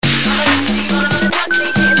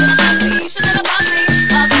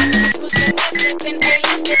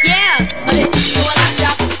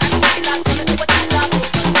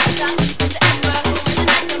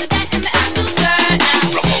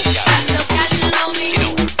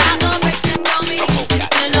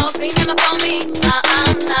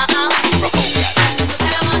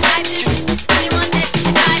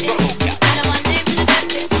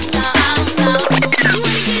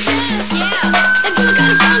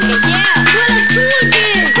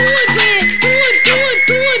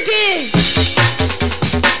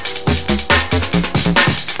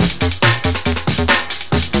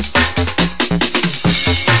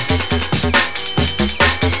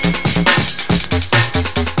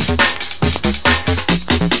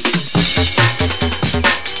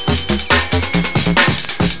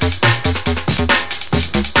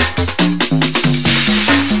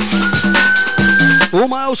All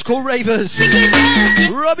my old school ravers.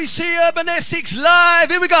 Robbie C, Urban Essex live.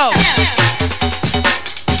 Here we go.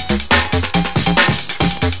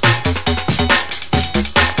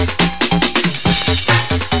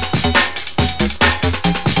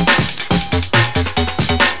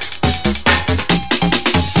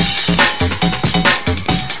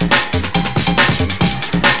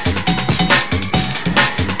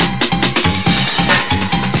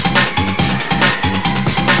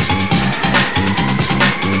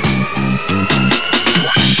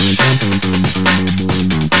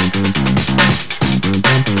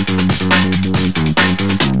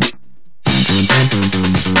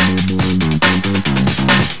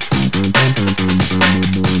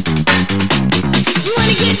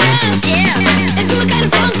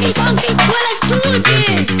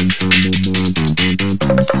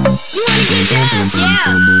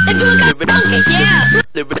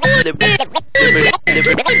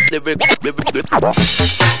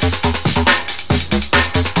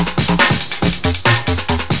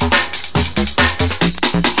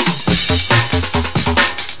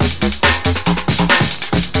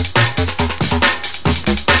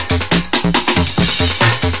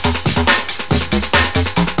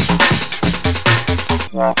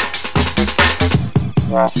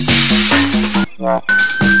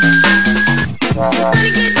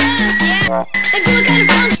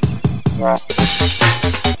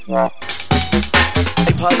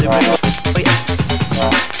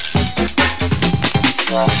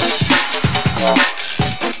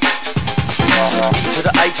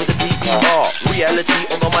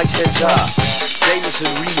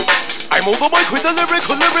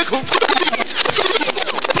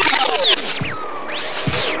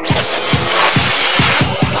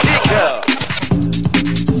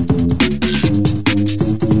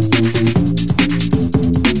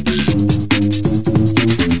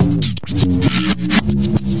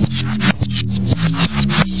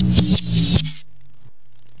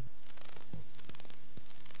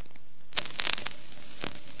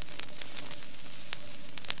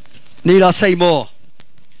 Need I say more?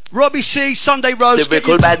 Robbie C, Sunday roast.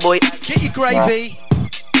 Lyrical bad boy. Get your gravy.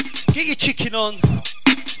 Get your chicken on.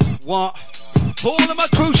 What? All of my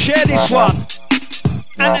crew share this one.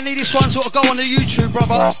 And I need this one sort of go on the YouTube,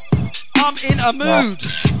 brother. I'm in a mood.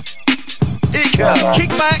 Kick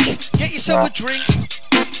back, get yourself a drink.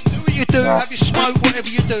 Do what you do, have your smoke, whatever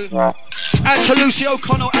you do. Out to Lucy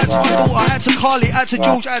O'Connell, out to my daughter, out to Carly, out to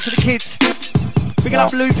George, out to the kids. Picking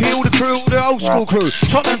up Loopy, all the crew, all the old school crew,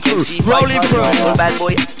 Tottenham crew, rolling through. Bad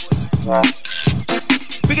boy.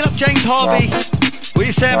 Picking up James Harvey. Where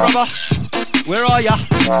you saying, brother? Where are ya?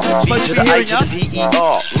 Supposed to be hearing ya.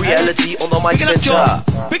 Reality on the mic center.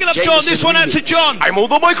 Picking up John, this one out to John. I'm on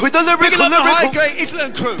the mic with the lyrical. Picking up the high grade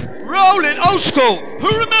Island crew. Rolling old school.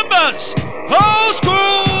 Who remembers? Old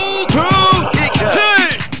school crew.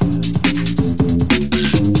 Hey.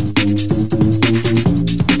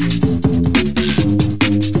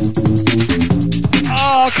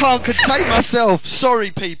 I can't contain myself.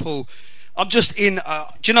 Sorry, people. I'm just in. Do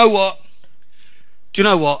you know what?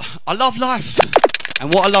 I love life,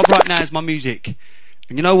 and what I love right now is my music.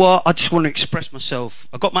 And you know what? I just want to express myself.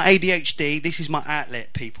 I got my ADHD. This is my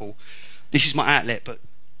outlet, people. This is my outlet. But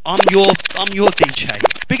I'm your DJ.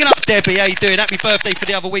 Bigging up Debbie. How you doing? Happy birthday for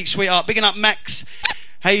the other week, sweetheart. Bigging up Max.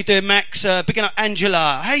 How you doing, Max? Bigging up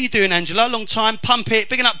Angela. How you doing, Angela? Long time. Pump it.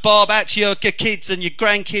 Bigging up Bob, out to your kids and your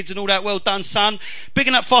grandkids and all that. Well done, son.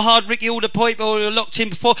 Bigging up Fahad, Ricky, all the people who were locked in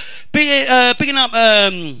before. Bigging up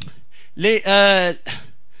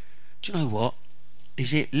do you know what?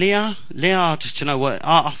 Is it Leah? Leah, do you know what?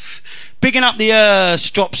 Bigging up the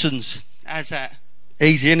Stropsons. How's that?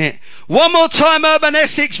 Easy, innit? One more time, Urban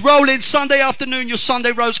Essex, rolling Sunday afternoon, your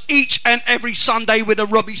Sunday roast each and every Sunday with a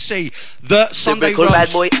Robbie C. The Sunday roast.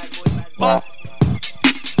 Bad boy. But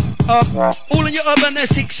all of your Urban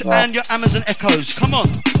Essex and your Amazon Echoes, come on.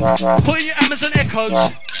 Put in your Amazon Echoes.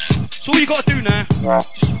 That's all you got to do now.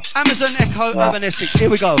 Just Amazon Echo Urban Essex. Here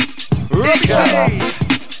we go. Robbie C.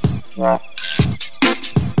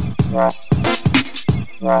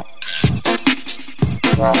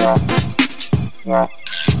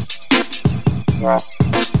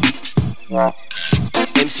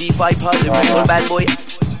 MC500, real bad boy.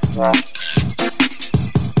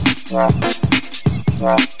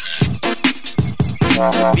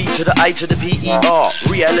 B to the I to the P-E-R.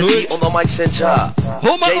 Reality on the mic center.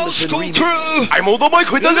 All my old school crew. I'm on the mic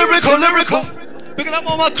with the lyrical. Picking up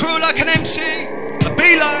all my crew like an MC. A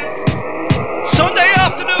beeline. Sunday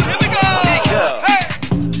afternoon, here we go. Hey.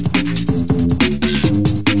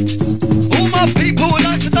 All my people would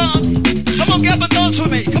like to dance. Come on, get up and dance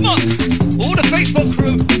with me. Come on. All the Facebook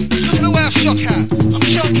crew. Look at the way I shock out. I'm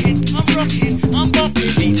shocking, I'm rocking, I'm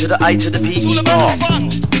bopping. B to the I to the It's all about P-E-R. fun.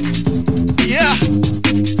 Yeah.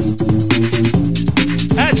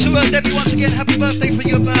 To Debbie once again, happy birthday for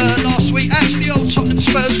you last week. Actually, old Tottenham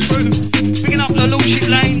Spurs crew, picking up the Lordship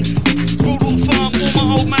Lane, Broadwell Farm, all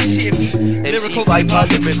my old massive lyrical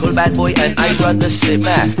MC500, lyrical bad boy, and I run the slip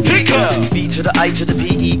man. Kicker. B to the I to the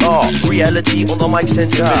P-E-R. Reality on the mic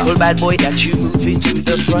center. Lyrical bad boy, that you move into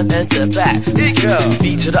the front and the back.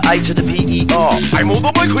 B to the I to the P-E-R. I'm on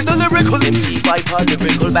the mic with the lyrical. MC500,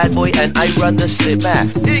 lyrical bad boy, and I run the slip man.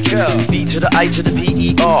 B to the I to the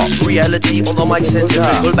P-E-R. Reality on the mic center.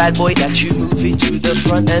 Lyrical bad boy, that you move into the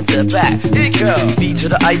front and the back. B to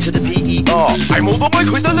the I to the P-E-R. I'm on the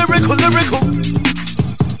mic with the lyrical. Lyrical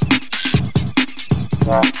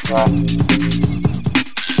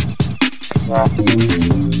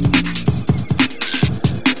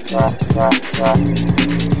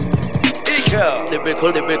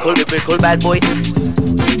bad boy.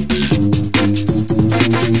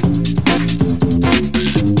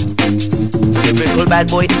 Lyrical bad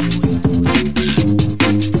boy.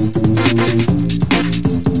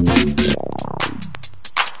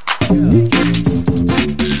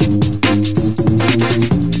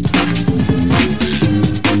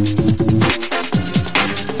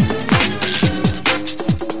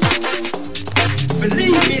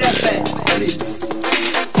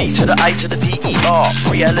 B to the I to the P-E-R.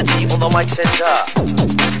 Reality on the mic center.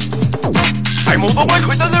 I'm on the mic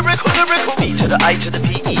with the lyrical. B to the I to the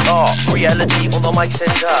P-E-R. Reality on the mic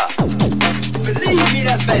center. Believe me,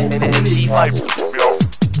 that's bad. MC5.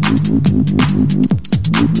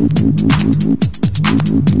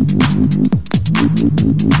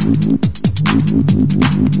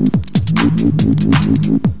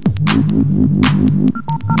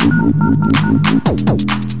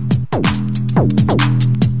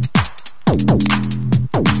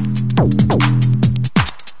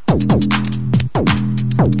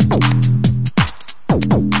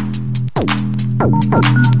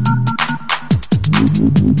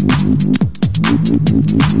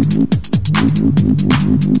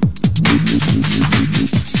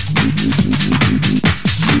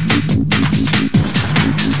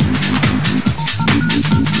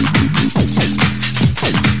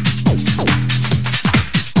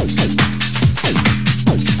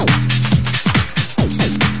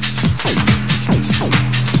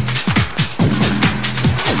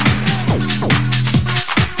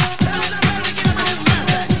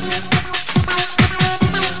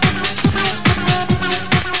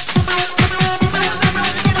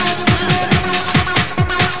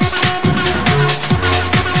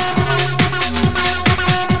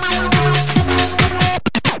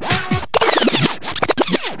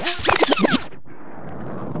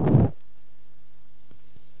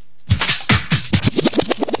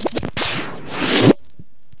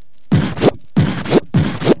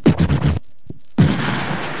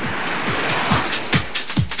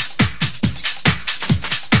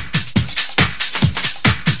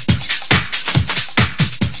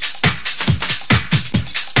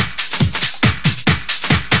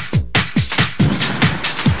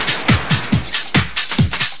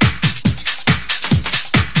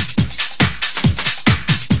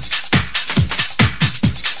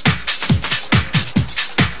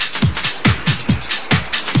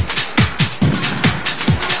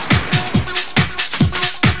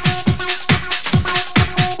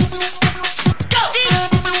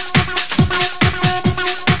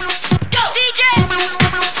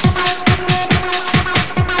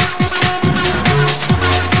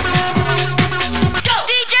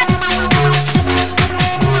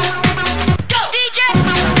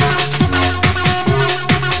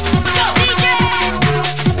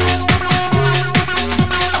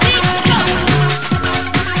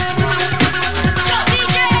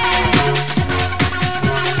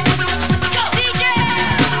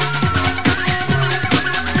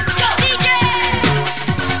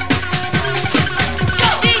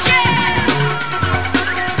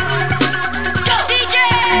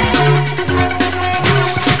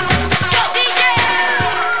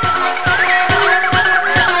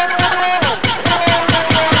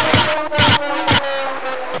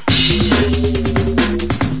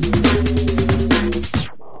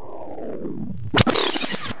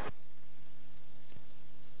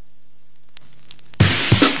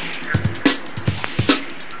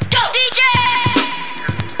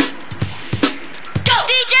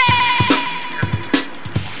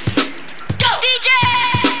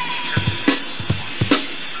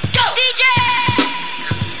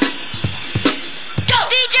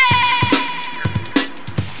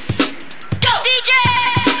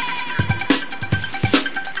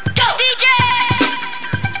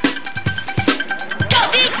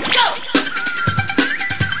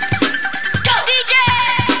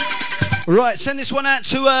 Right, send this one out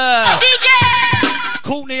to DJ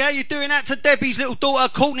Courtney. How you doing? Out to Debbie's little daughter.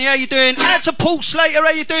 Courtney, how you doing? Out to Paul Slater.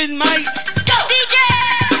 How you doing, mate? Go DJ.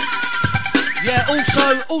 Yeah.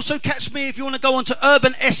 Also catch me if you want to go on to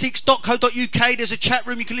urbanessex.co.uk. There's a chat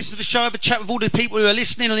room. You can listen to the show. Have a chat with all the people who are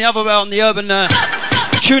listening on the Urban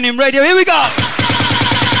TuneIn Radio. Here we go.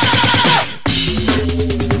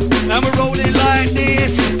 And we're rolling like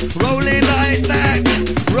this, rolling like that,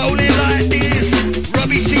 rolling like this.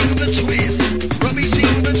 Robbie C with a twist, Robbie C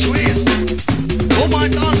with a twist. All my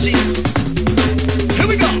dancing. Here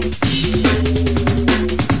we go.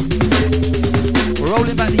 We're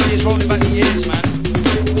rolling back the years, man.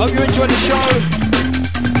 Hope you enjoyed the show.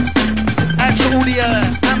 And to all the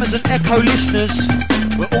Amazon Echo listeners,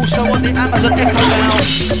 we're also on the Amazon Echo now.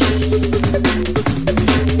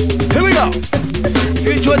 Here we go. If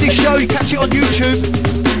you enjoyed this show, you catch it on YouTube.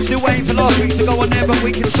 Still waiting for last week to go on there, but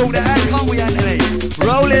we can sort it out, can't we, Anthony?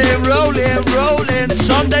 Rolling, rolling, rolling,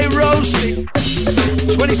 Sunday roasting.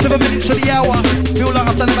 27 minutes of the hour. Feel like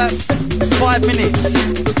I've done about 5 minutes.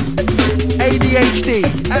 ADHD.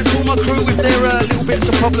 That's all my crew with their little bits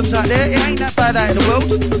of problems out there. It ain't that bad out in the world.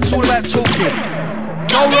 It's all about talking.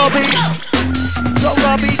 Go, Robbie. Go,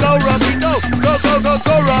 Robbie, go, Robbie, go. Go, go, go,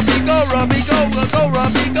 go, Robbie, go, Robbie, go, go, go,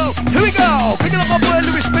 Robbie, go. Here we go. Picking up my boy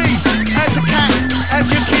Louis B. Out to Cat, out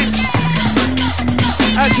to your kids.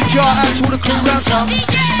 Out to Jar, out to all the crew round top.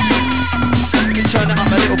 Let me turn that up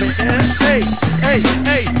a little bit there. Hey, hey,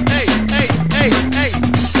 hey, hey, hey, hey, hey.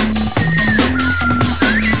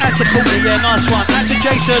 Out to Courtney, yeah, nice one. Out to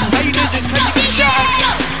Jason. How you doing? Can you give a shout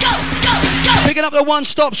out? Picking up the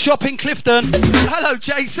one-stop shop in Clifton. Hello,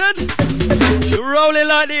 Jason. Rolling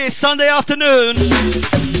like this, Sunday afternoon.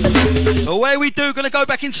 Away we do. Gonna go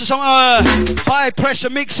back into some high-pressure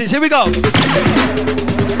mixes. Here we go.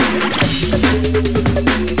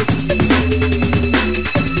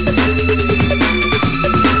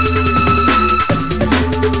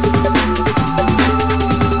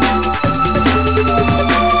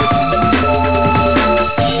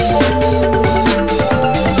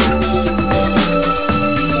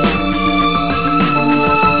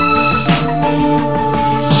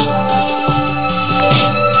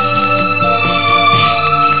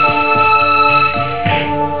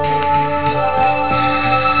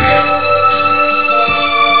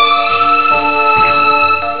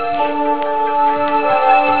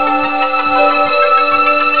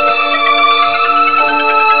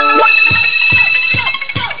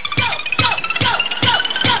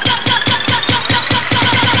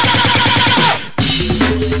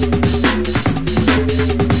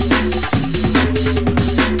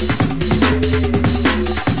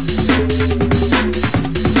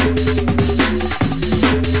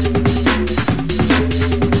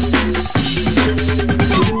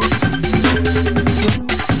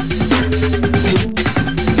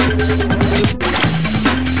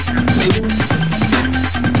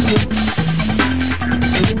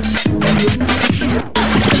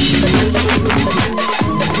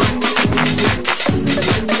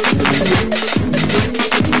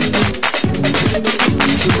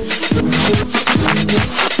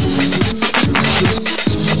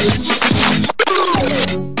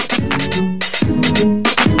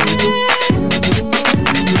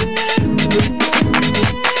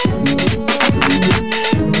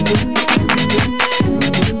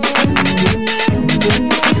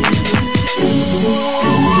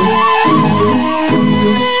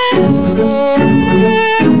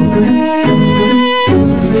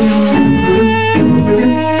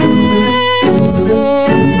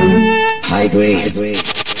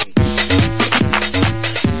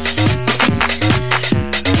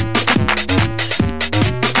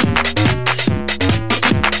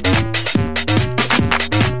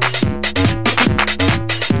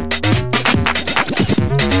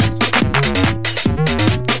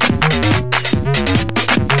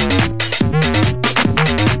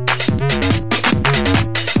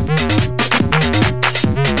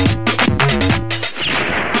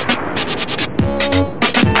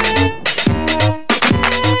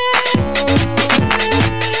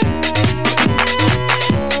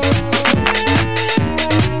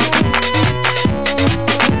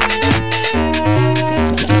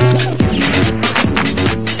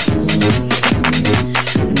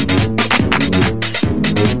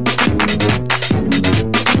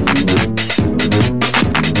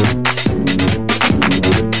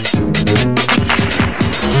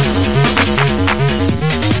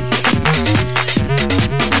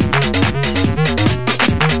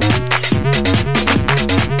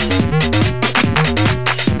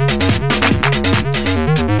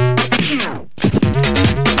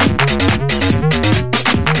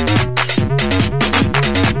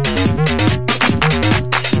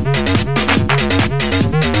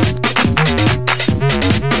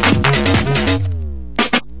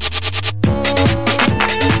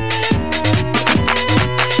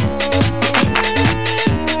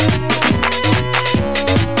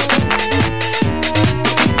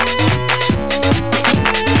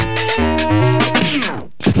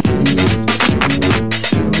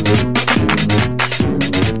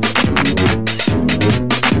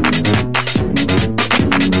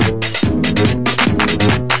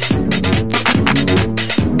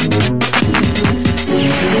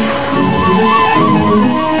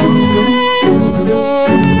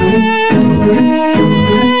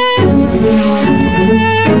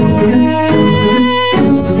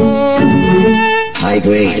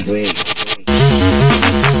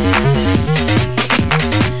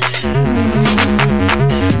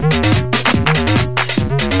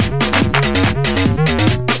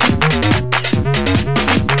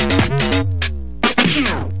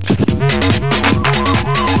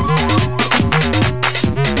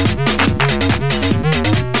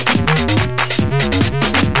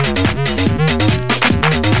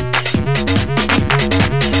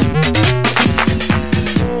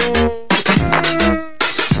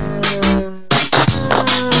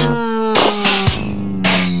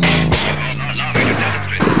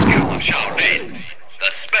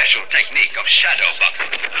 special technique of shadow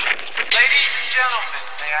boxing. Ladies and gentlemen,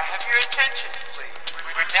 may I have your attention, please?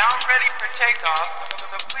 We're now ready for takeoff,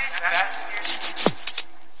 so please fasten your seatbelts.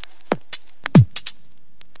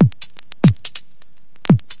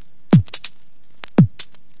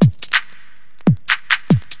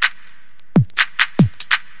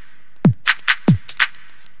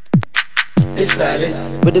 This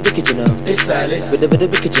stylist with the wicked, you know. This stylist with the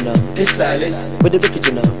wicked, you know. This stylist with the wicked,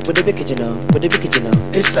 you know. With the wicked, you know. With the wicked, you know.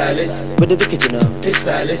 This stylist with the wicked, you know. This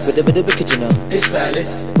stylist with the wicked, you know. This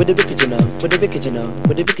stylist with the wicked, you know. With the wicked, you know.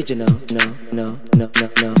 With the wicked, you know. No, no, no, no,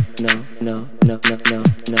 no, no, no, no, no, no,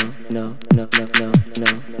 no, no, no,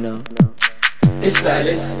 no, no, no. This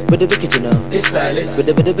stylist with the wicked, you know. This stylist with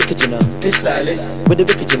the wicked, you know. This stylist with the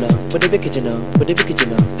wicked, you know. With the wicked, you know. With the wicked, you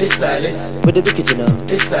know. This stylist with the wicked, you know.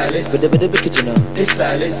 This stylist with the wicked, you know. This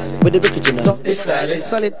stylist with the wicked, you know. This stylist.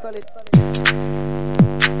 Solid.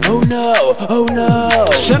 Oh no, oh no.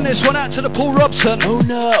 Send this one out to the Paul Robson. Oh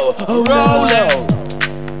no, oh Roll no.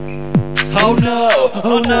 Oh no,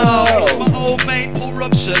 oh no. It's my old mate Paul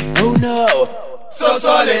Robson. Oh no. So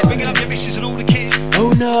solid. Bringing up your missus and all the kids.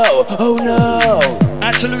 Oh no, oh no.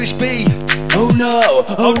 Out to Louis B. Oh no,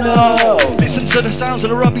 oh no. Listen to the sounds of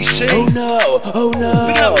the Robbie C. Oh no, oh no.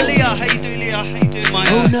 Bringing up to Leah. How you doing, Leah? How you doing, my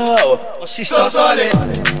Oh no. my sister? So solid.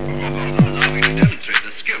 Allow me to demonstrate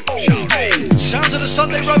the skills, shall we? Sounds of the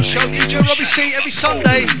Sunday Road Show. DJ Robbie C every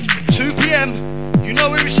Sunday, 2 p.m. You know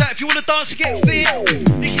where it's at. If you want to dance and get fit,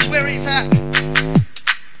 this is where it's at.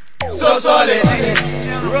 So solid.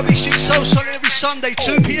 Robbie C so solid every Sunday,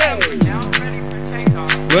 2 p.m.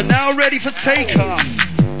 We're now ready for takeoff.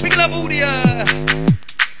 Picking up all the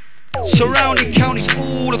surrounding counties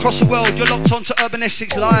all across the world. You're locked on to Urban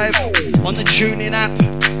Essex Live on the TuneIn app.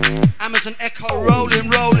 Amazon Echo, rolling,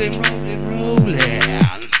 rolling, rolling, rolling.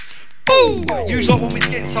 Boom! You lot want me to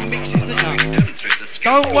get some mixes, don't you?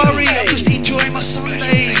 Don't worry, I'm just enjoying my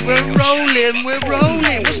Sunday. We're rolling, we're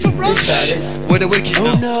rolling. What's the rush? We're the wicked Oh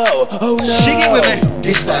now. no, oh no. Sing it with me.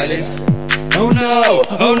 This stylist. Oh no,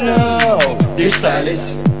 oh no. This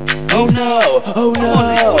stylist. Oh no, oh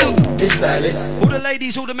no. This stylist. All the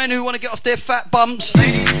ladies, all the men who want to get off their fat bumps.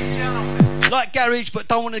 Like garage but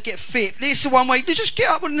don't want to get fit. This is the one way. You just get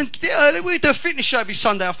up and we do a fitness show every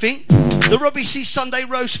Sunday, I think. The Robbie C Sunday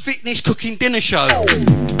Roast Fitness Cooking Dinner Show.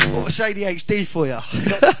 What's ADHD for you?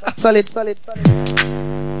 Solid, solid, solid.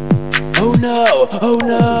 Oh no, oh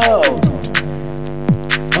no.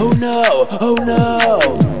 Oh no, oh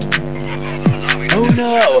no. Oh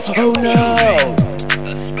no, oh no.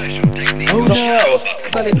 The special technique Oh of no. shadow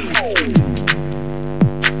boxing. Solid.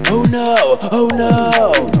 Oh no, oh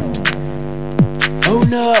no. Oh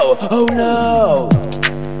no, oh no.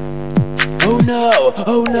 Oh no,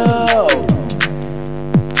 oh no.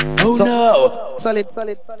 Oh no. Solid,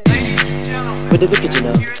 solid, solid. With the wicked, you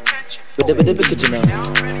know. With the wicked, you know.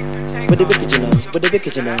 With the wicked, you know. With the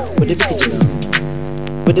wicked, you know. With the wicked, you know.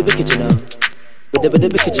 With the wicked, you know. With the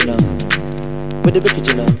wicked, you know. With the wicked,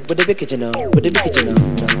 you know. With the wicked, you know. With the wicked, you know.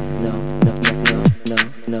 No, no, no, no, no,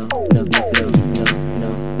 no, no, no,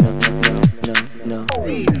 no, no, no, no.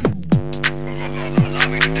 Allow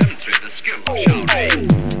me to demonstrate the skills, shall we?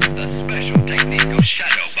 The special technique of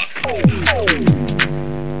shadow boxing.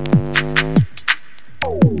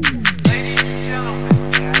 Ladies and gentlemen,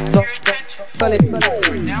 may I have your attention? Solid.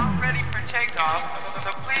 We're now ready for takeoff, so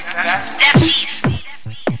please fasten.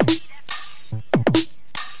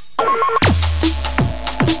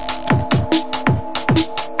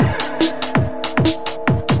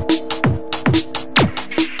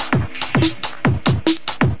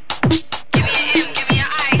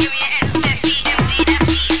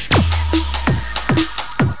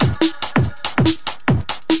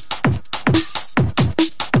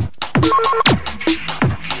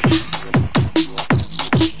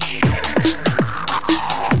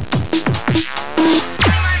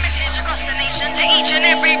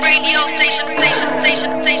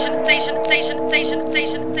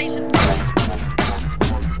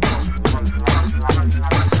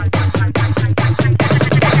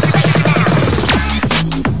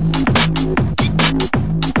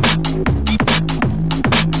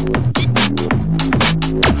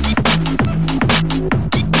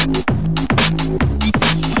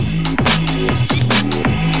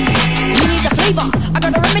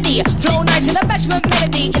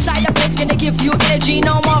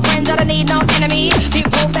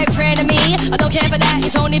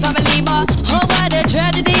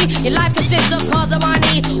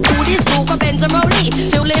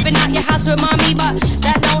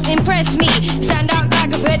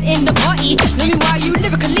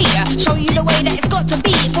 Show you the way that it's got to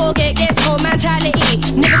be. Forget ghetto mentality.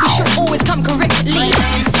 Never be sure, always come correctly.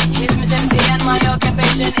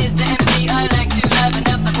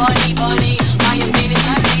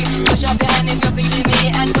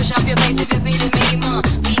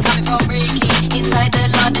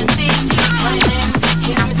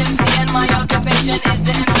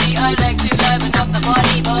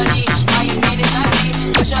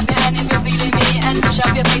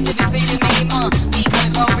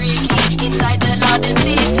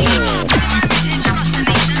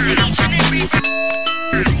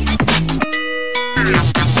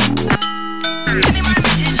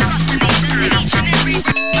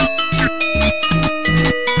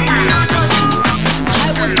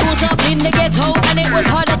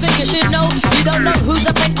 you should know. You don't know who's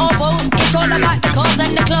a friend or foe. It's all about the cars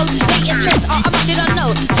and the clothes. Latest trends are how much you don't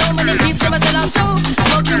know. So many peeps never sell out so.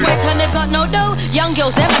 Smoking wet and they got no dough. Young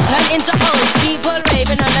girls never turn into hoes. People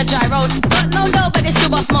raving on the gyro. Got no dough but they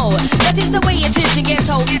still boss more. That is the way it is and gets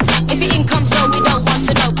old. If your income's low we don't want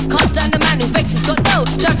to know. Can't stand the man who fakes he's got dough.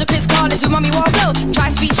 Drives to Chris Carlin's with mommy war blow.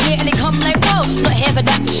 Try speech me and they come like whoa. Not here for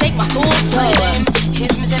that to shake my thoughts. So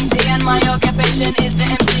here's Miss MC and my occupation is the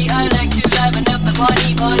MC. I like to liven up the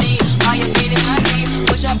party. Are you feeling like me?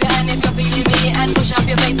 Push up your hand if you're feeling me, and push up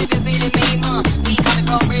your face if you're feeling me. We coming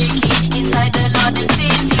from Ricky inside the London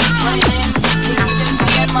city. My name is Miss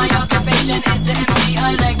MC and my occupation is the MC.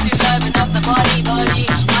 I like to liven up the party.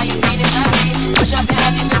 Are you feeling like me? Push up your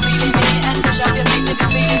hand if you're feeling me, and push up your face if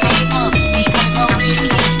you're feeling me. We coming from Ricky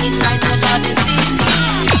inside the London city.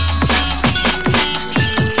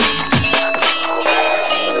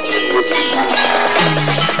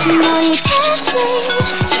 No, you can't sleep,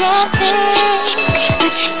 can't think,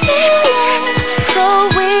 but you feeling so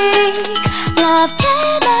weak. Love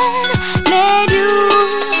came and made you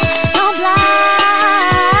go blind.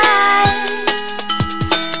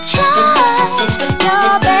 Try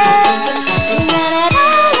your best to get it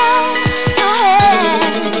out of your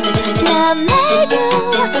head. Love made you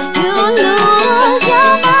lose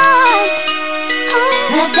your mind.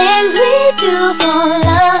 The things we do for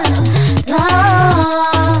love, love.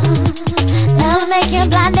 Love will make you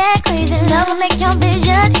blind and crazy. Love will make your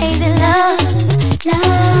vision hazy. Love, love.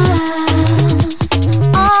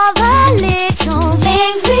 All the little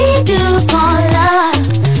things we do for love,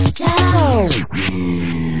 love.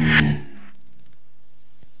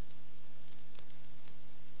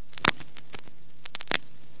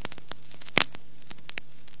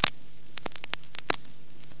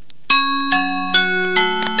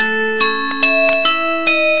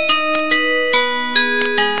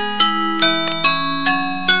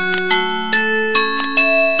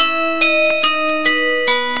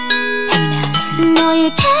 No, you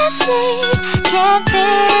can't sleep, can't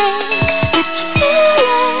think, but you're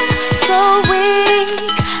feeling so weak.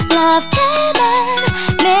 Love came and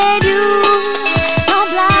made you go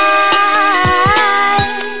blind.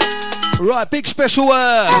 Right, big special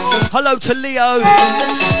hello to Leo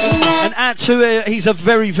and out to he's a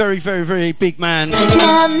very, very, very, very big man.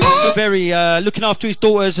 Very looking after his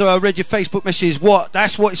daughters. I read your Facebook messages.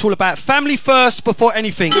 That's what it's all about. Family first before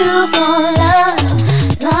anything.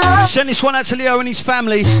 Send this one out to Leo and his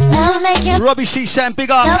family. Robbie C. Sam,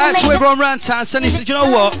 big up. Out to everyone around town. Send this. Do you know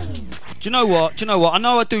what? Do you know what? I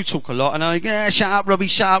know I do talk a lot, and I shut up, Robbie.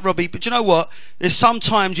 But do you know what? There's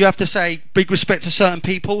sometimes you have to say big respect to certain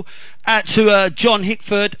people. Out to John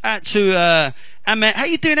Hickford. Out to Amit. How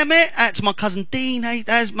you doing, Amit? Out to my cousin Dean. Hey,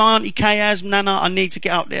 there's my auntie Kay. As Nana. I need to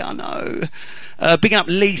get up there. I know. Bigging up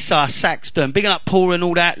Lisa Saxton. Bigging up Paul and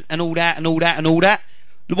all that.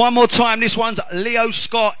 One more time, this one's Leo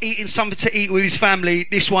Scott eating something to eat with his family.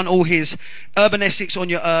 This one all his. Urban Essex on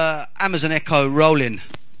your Amazon Echo rolling.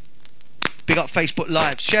 Big up Facebook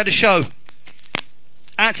Live. Share the show.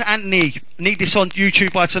 Out to Anthony. Need this on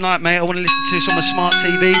YouTube by tonight, mate. I want to listen to this on my smart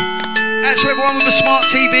TV. Out to everyone with a smart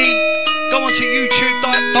TV. Go onto YouTube,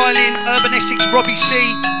 dial in Urban Essex Robbie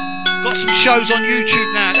C. Got some shows on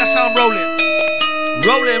YouTube now. That's how I'm rolling.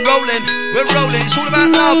 Rolling, we're rolling. It's all about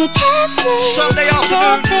love. Sunday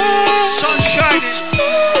afternoon, sun shining,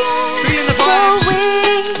 feeling the vibes.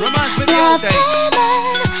 Reminds me of the old days.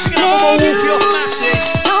 Picking up a more Wolfie off Massive.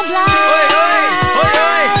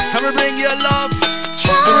 Oi, have a bring your love.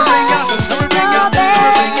 Have a bring ya.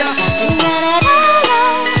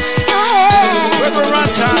 We're around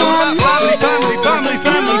town, all about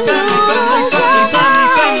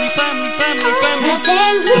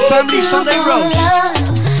family Sunday roast.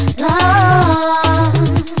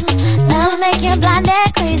 Love will make you blind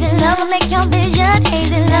and crazy. Love will make your vision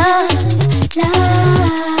hazy. Love.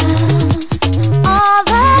 All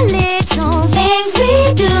the little things we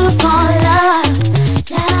do for love.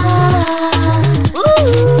 Love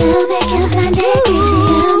will make you blind and crazy.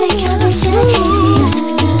 Love will make your vision hazy.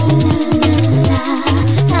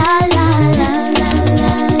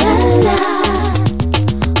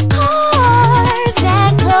 Cars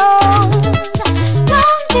and clothes.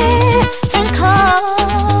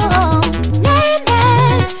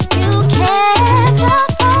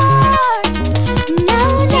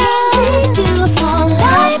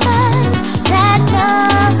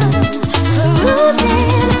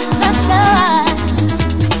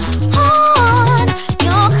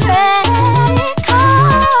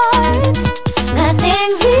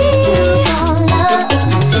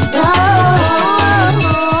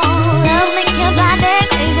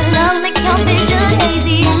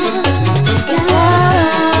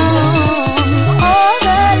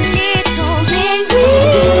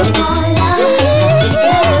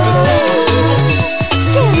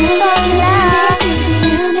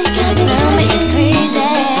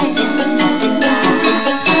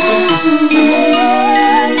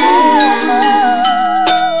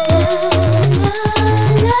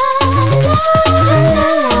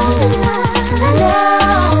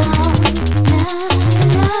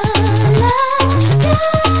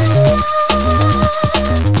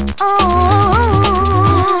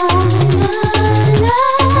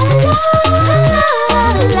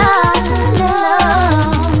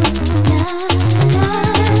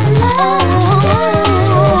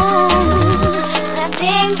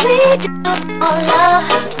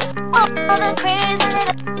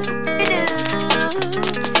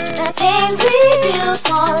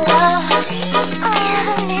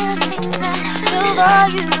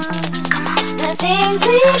 things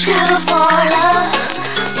we do for love.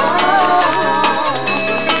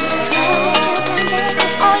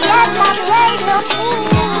 Oh yes, I praise your king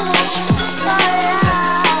for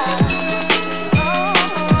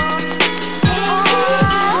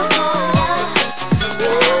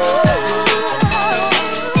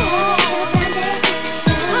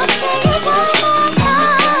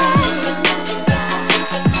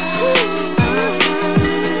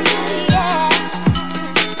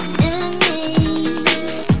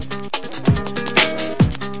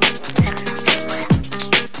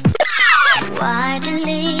why'd you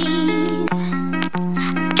leave? I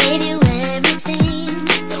gave you everything,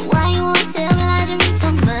 so why you won't tell me that you mean so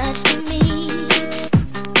much to me?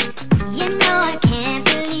 You know I can't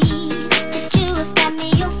believe that you have got me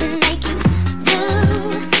open like you do.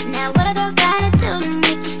 Now what I gotta do to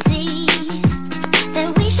make you see that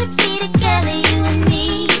we should be together, you and me?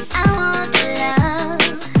 I want the love.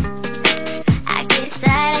 I get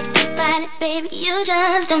excited, I can't find it, baby. You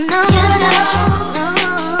just don't know. You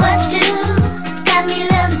know what you got me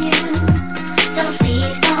loving you, so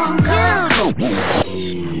please don't go.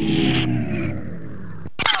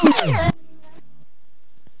 Yeah,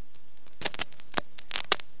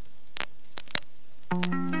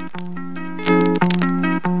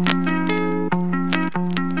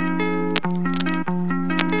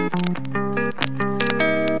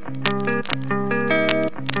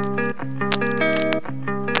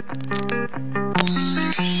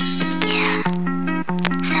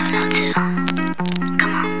 702.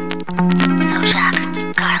 Come on. So shock,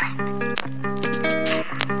 Carlin.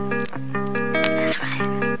 That's right.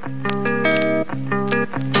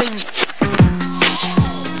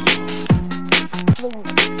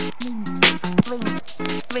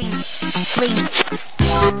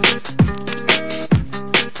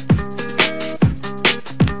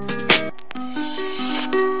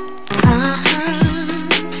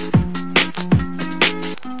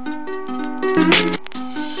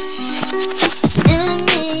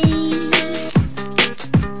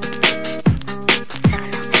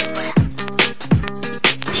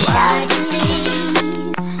 Why'd you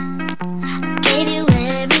leave? Gave you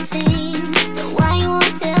everything, so why you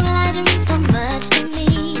won't tell me that you mean so much to me?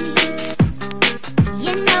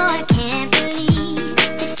 You know I can't believe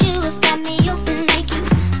that you have got me open like you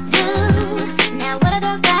do. Now what I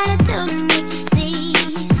gotta do to make you see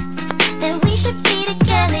that we should be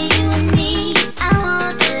together, you and me? I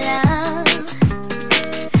want the love.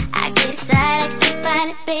 I get excited, I can't find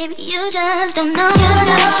it, baby. You just don't know. You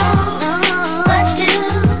know what you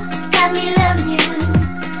got me loving you,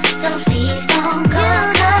 so please don't go.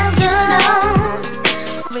 'Cause you know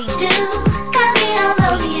we do got me all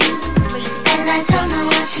over you, and I don't know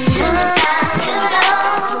what to do. You know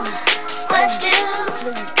what you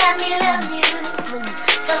got me loving you,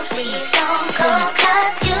 so please don't go.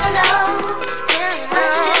 'Cause you know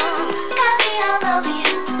what you got me all over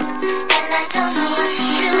you, and I don't know what to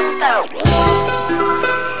do.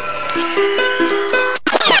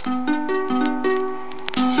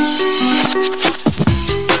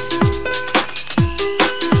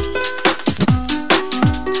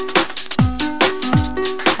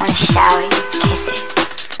 Wanna shower you with kisses,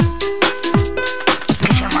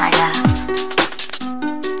 'cause you're my love.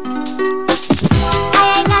 I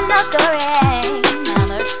ain't got no story,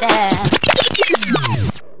 understand.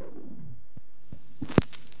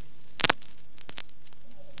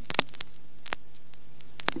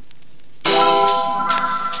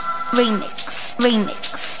 Remix, remix,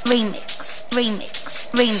 remix, remix,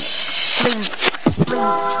 remix, remix,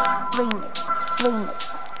 remix, remix,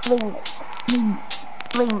 remix,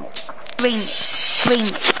 remix, remix,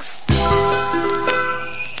 remix.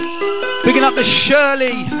 Picking up the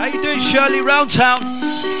Shirley. How you doing, Shirley? Roundtown.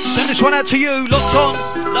 Send this one out to you. Locked on.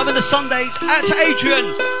 Loving the Sundays. Out to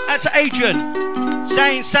Adrian. Out to Adrian.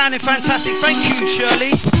 Sounding fantastic. Thank you,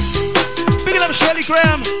 Shirley. Picking up Shirley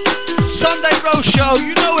Graham. Sunday Roast Show.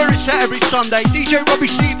 You know where it's at every Sunday. DJ Robbie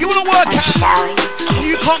C. If you want to work out,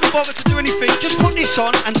 you can't be bothered to do anything, just put this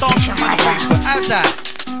on and dance with me on Facebook. How's that?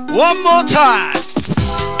 One more time.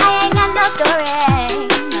 I ain't got no story,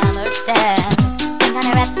 understand. I'm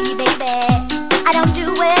gonna rap for you, baby. I don't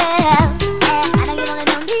do well, and I know you don't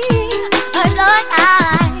know me. It's like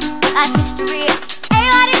life's history.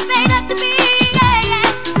 Everybody's made up to be, yeah, yeah.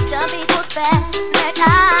 Some people spend their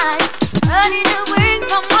time running away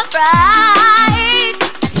from what's right.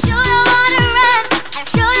 I sure don't wanna run, I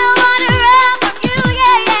sure don't wanna run from you,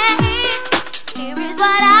 yeah, yeah. Here is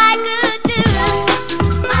what I could do.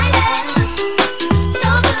 My love,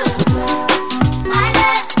 so good. My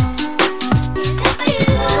love,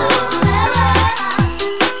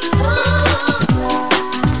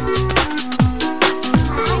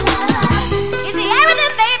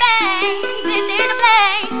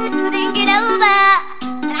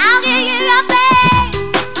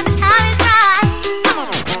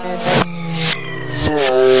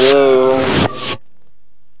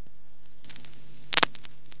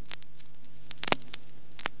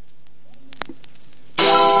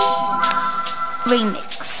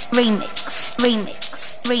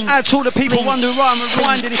 Out to all the people wondering why I'm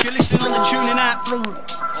rewinding if you're listening on the tuning app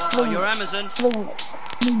or your Amazon.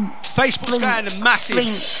 Facebook's going massive.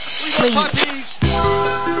 We've got typees.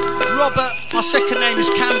 Robert, my second name is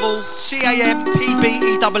Campbell,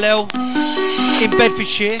 CAMPBELL, in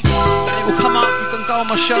Bedfordshire. And it will come up, you can go on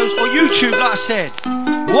my shows or YouTube, like I said.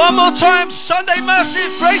 One more time, Sunday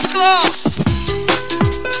Massive, break glass.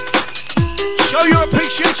 Show your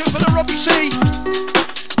appreciation for the Robbie C.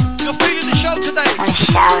 You're feeling the show today.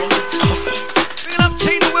 Bringing up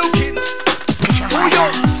Tina Wilkins.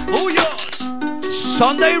 All yours.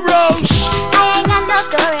 Sunday roast. I ain't got no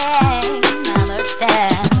story, never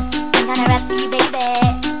stand. I'm gonna rap for you, baby.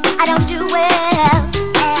 I don't do well,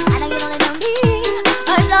 and I know you only know me.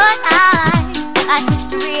 Oh Lord, my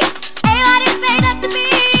history ain't what it's made up to be.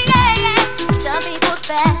 Yeah, yeah. Some people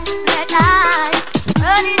spend their time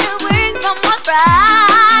running away from what's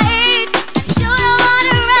right. And sure don't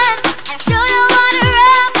wanna run, and sure don't wanna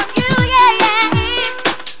run from you. Yeah, yeah.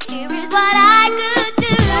 Here is what I could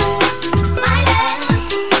do. My love,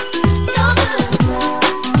 so good.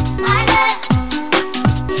 My love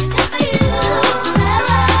is just for you.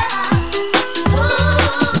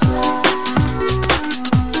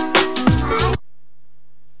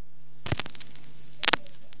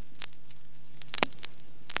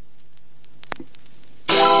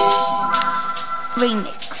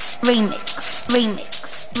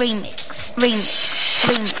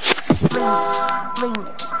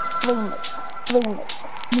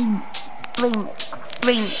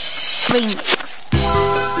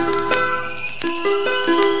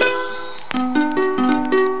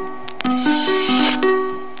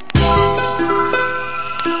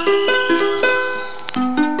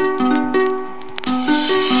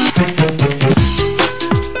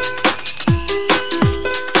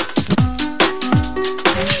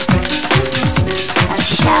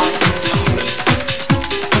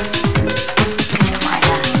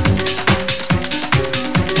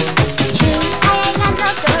 I ain't got no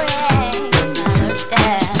story.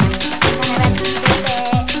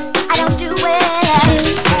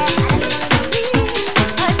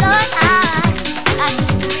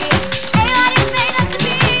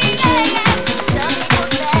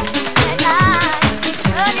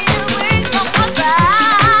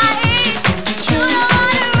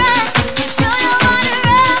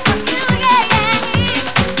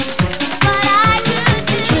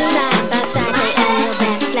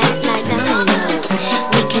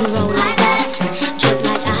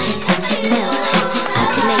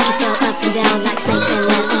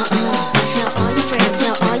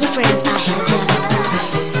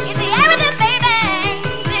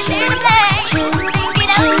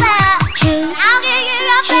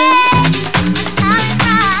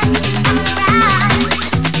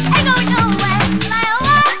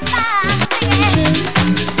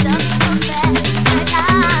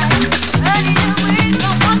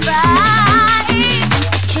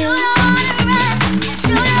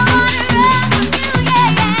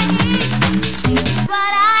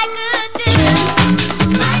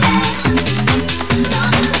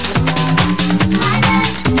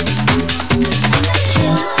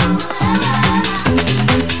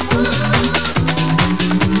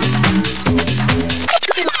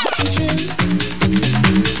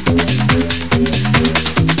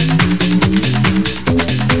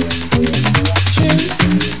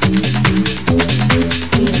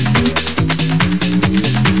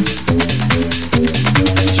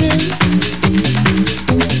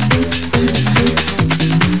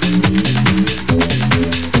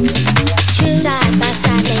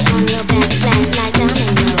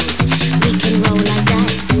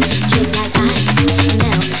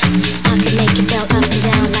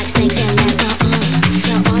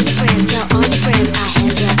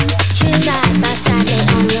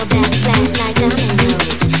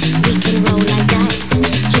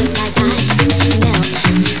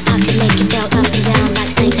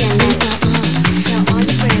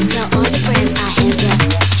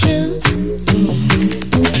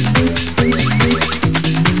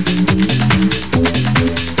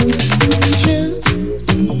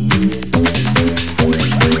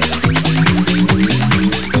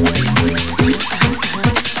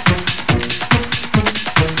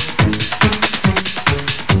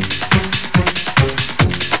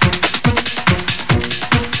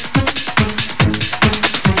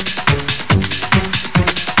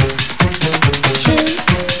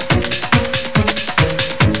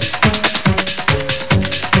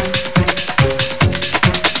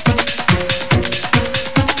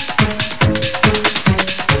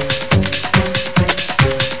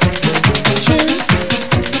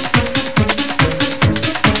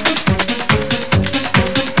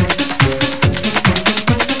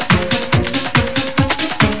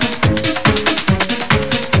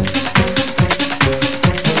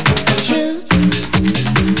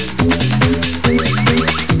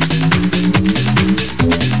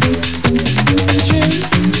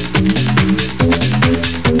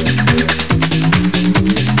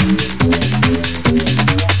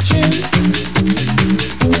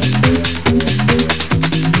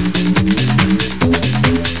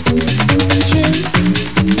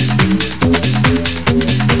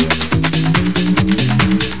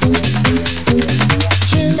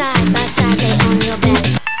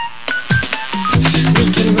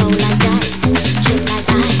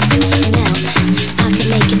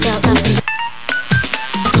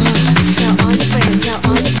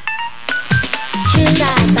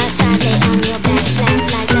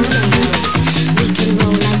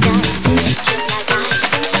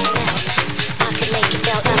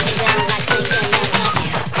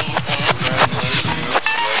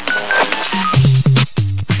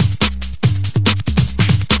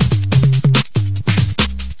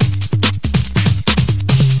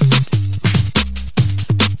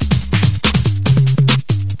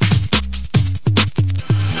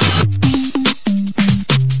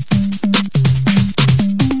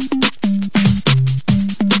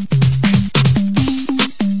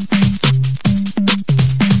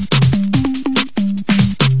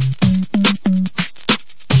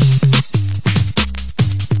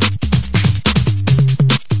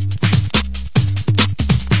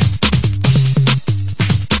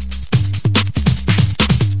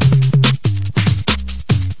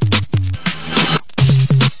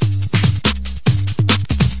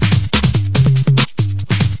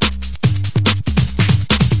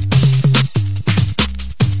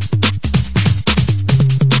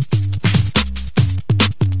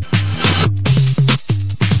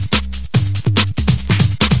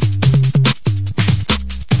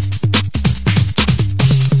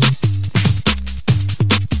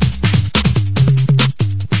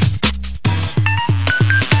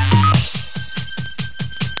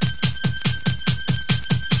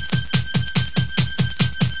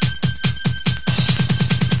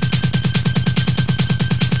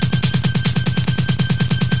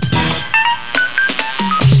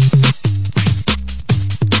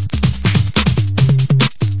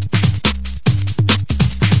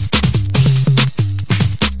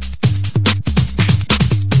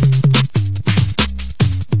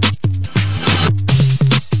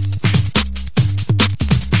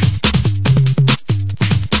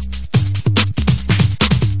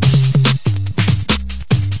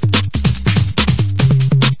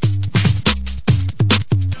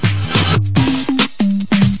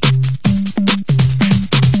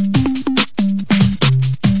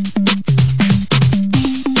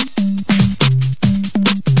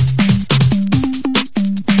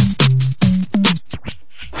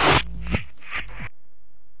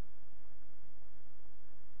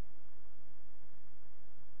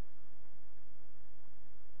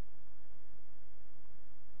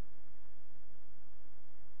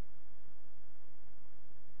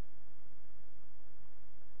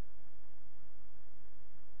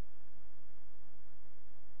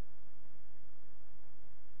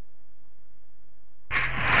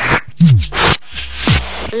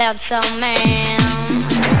 Loud soul man,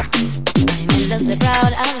 I'm endlessly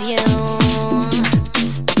proud of you.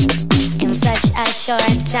 In such a short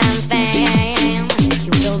time span,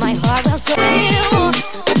 you fill my heart and soul with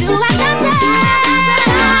you. Do what I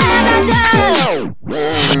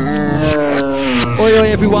Oi, oi,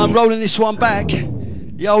 everyone, rolling this one back.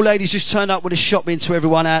 The old ladies just turned up with a shopping to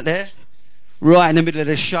everyone out there. Right in the middle of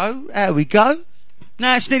the show. There we go.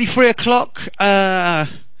 Now it's nearly 3 o'clock.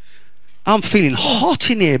 I'm feeling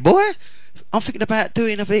hot in here, boy. I'm thinking about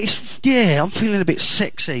doing a bit. Yeah, I'm feeling a bit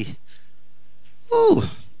sexy. Ooh.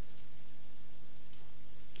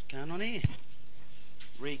 What's going on here?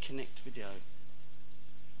 Reconnect video.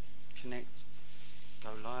 Connect.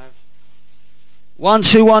 Go live. 1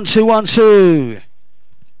 2 1 2 1 2.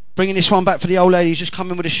 Bringing this one back for the old ladies. Just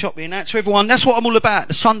coming with a shopping. Out to everyone. That's what I'm all about.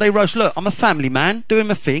 The Sunday roast. Look, I'm a family man, doing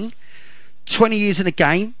my thing. 20 years in the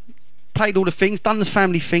game, played all the things, done the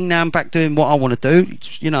family thing. Now I'm back doing what I want to do,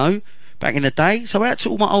 you know, back in the day. So out to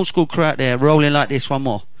all my old school crew out there, rolling like this. One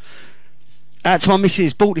more. Out to my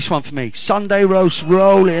missus, bought this one for me. Sunday roast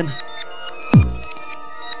rolling.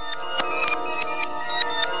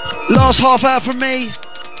 Last half hour from me.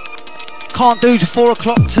 Can't do to 4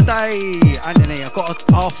 o'clock today, Anthony. I've got a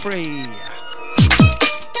R3.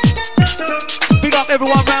 Big up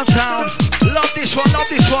everyone round town. Love this one, love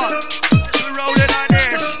this one. We're rolling like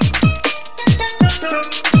this.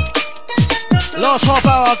 Last half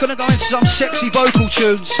hour, I'm gonna go into some sexy vocal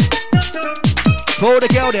tunes. For the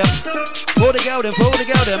girl them, for the girl them, for the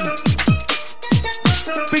girl them.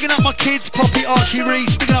 Bigging up my kids, Poppy, Archie,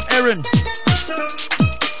 Reese. Bigging up Erin.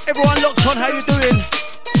 Everyone locked on, how you doing?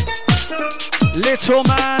 Little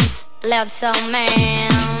man. Loud soul man,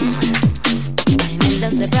 I'm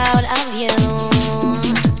endlessly proud of you.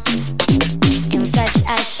 In such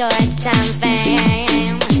a short time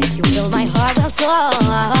span, you fill my heart and soul.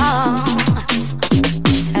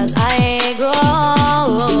 As I grow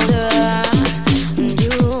older, you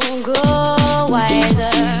grow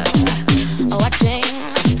wiser. Watching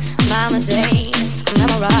my mistakes,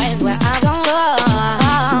 memorize where I've gone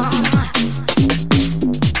wrong.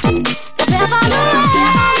 If I do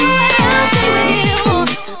anything with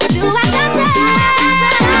you, do I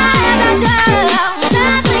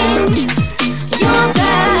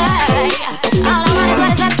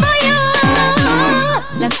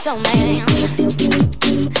Let's so man, your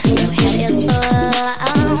head is full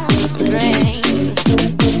of dreams.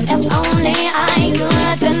 If only I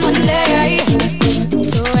could spend one day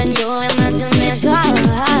touring your imagination.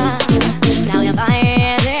 Now if I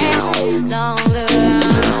live longer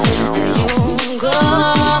and you go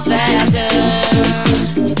faster,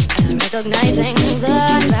 recognizing the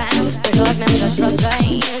times that cause me such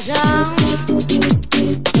frustration.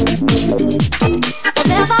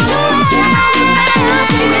 If I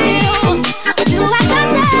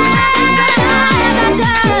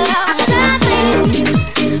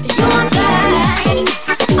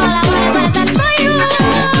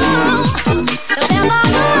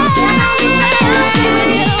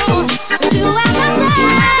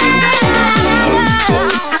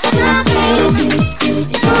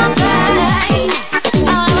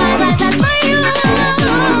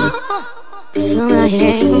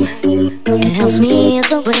it helps me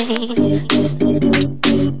as a ring.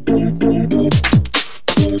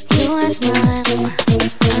 Your smile,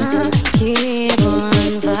 I keep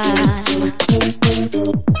on fire.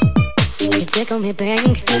 You tickle me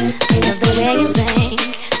pink, I love the way you think.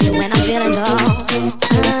 So when I'm feeling low,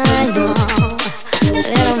 I know,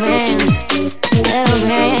 little man,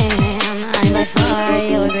 I'm by far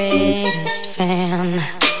your greatest fan.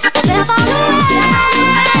 If I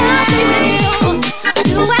be with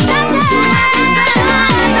you, do what I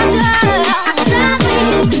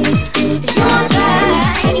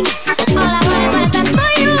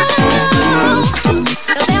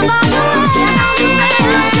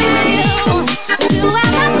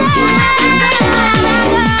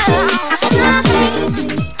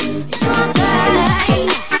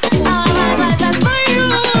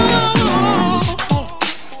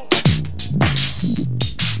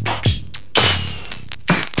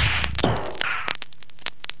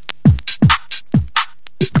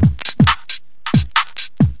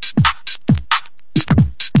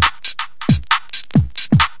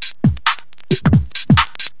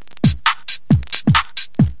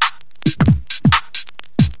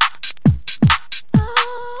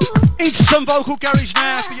some vocal garage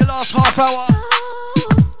now for your last half hour.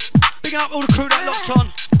 Big up all the crew that locked on.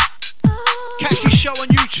 Catch this show on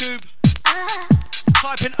YouTube.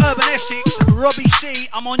 Type in Urban Essex, Robbie C.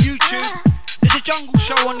 I'm on YouTube. There's a jungle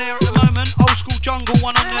show on there at the moment. Old school jungle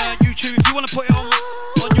one on YouTube. If you want to put it on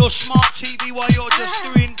your your smart TV while you're just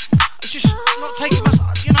doing. It's just not taking my.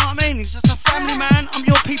 You know what I mean? It's just a family man. I'm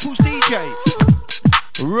your people's DJ.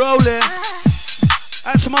 Rolling.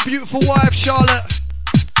 That's my beautiful wife, Charlotte.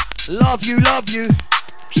 Love you, love you.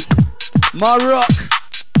 My rock.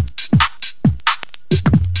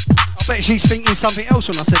 I bet she's thinking something else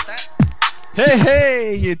when I said that. Hey,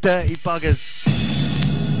 hey, you dirty buggers.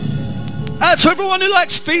 To everyone who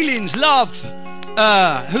likes feelings, love,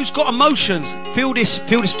 who's got emotions, feel this,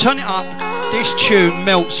 turn it up. This tune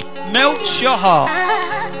melts your heart.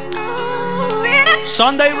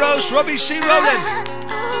 Sunday Roast, Robbie C. Rowland.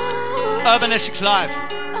 Urban Essex Live.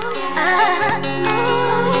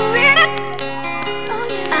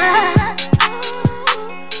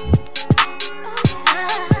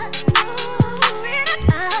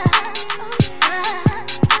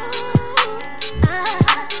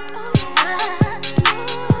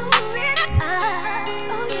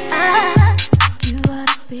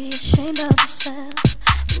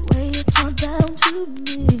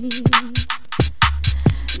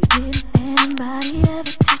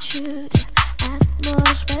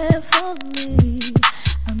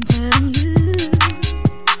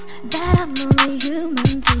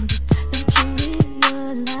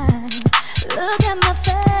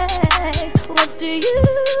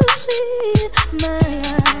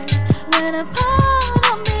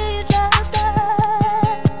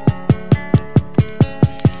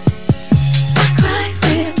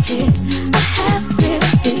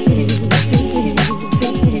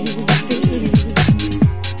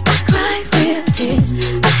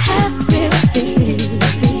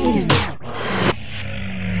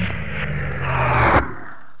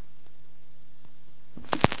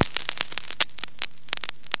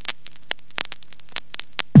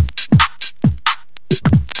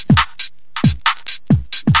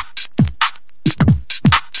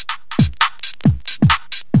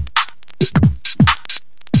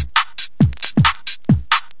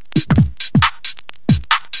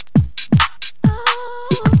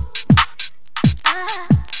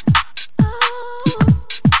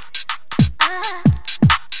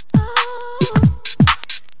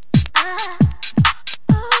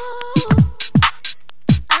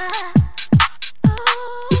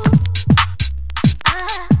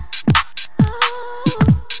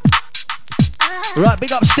 Right,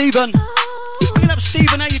 big up Stephen. Big up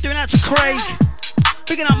Stephen, how you doing? Out to Craig.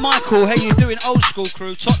 Bigging up Michael, how you doing? Old school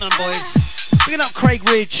crew, Tottenham boys. Bigging up Craig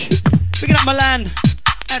Ridge. Bigging up Milan.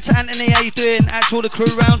 Out to Anthony, how you doing? Out to all the crew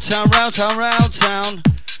round town, round town, round town.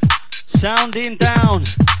 Sounding down.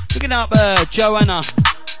 Bigging up Joanna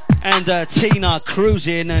and Tina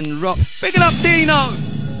cruising and rock. Bigging up Dino.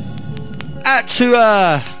 Out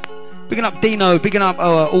to bigging up Dino. Bigging up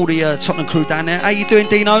all the Tottenham crew down there. How you doing,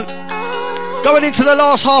 Dino? Going into the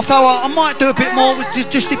last half hour, I might do a bit more.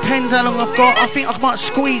 It just depends how long I've got. I think I might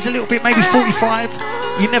squeeze a little bit, maybe 45.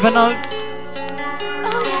 You never know.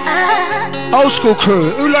 Old school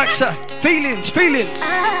crew, who likes that? Feelings.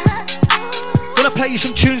 Gonna play you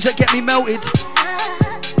some tunes that get me melted.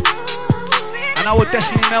 And I would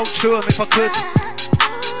definitely melt through them if I could.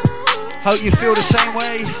 Hope you feel the same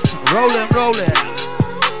way. Rolling.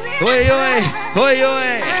 Oi, oi, oi,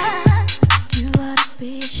 oi. You ought to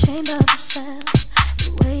be ashamed of yourself,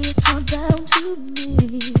 the way you talk down to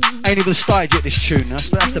me. Ain't even started yet this tune. That's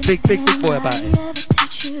the big boy about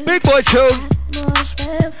it. Big boy tune.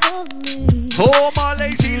 For my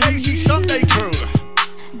lazy Sunday crew.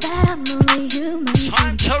 Time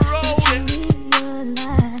to roll it.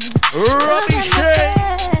 Robbie say.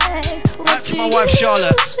 Back to my wife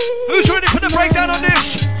Charlotte. Who's ready for the breakdown on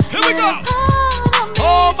this? Here we go.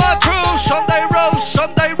 Oh my crew, Sunday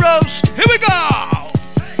roast. Here we go.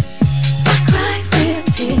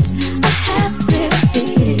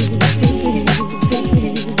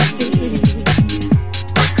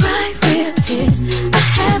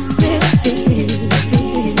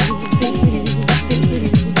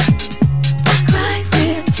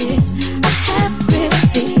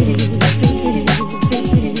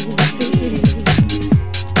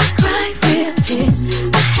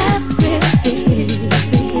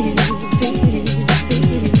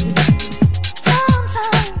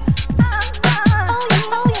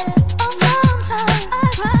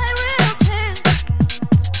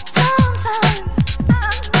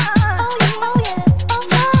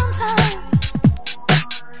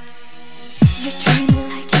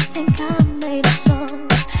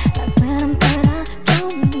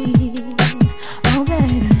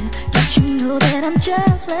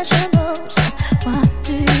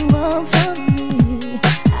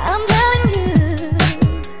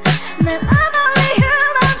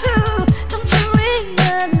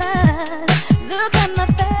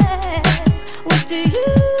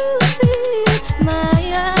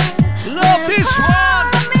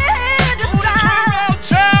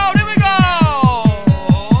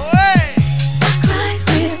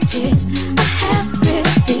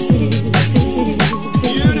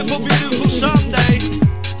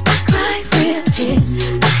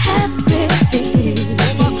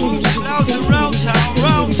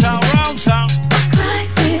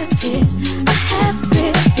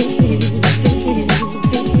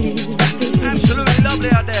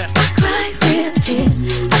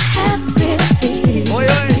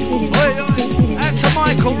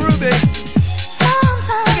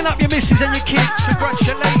 kids,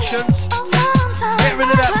 congratulations. Get rid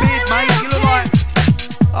of that beard, mate. You look like,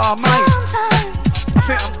 oh mate.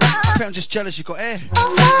 I think I'm just jealous you got hair. You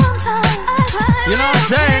know what I'm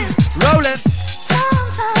saying? Rolling.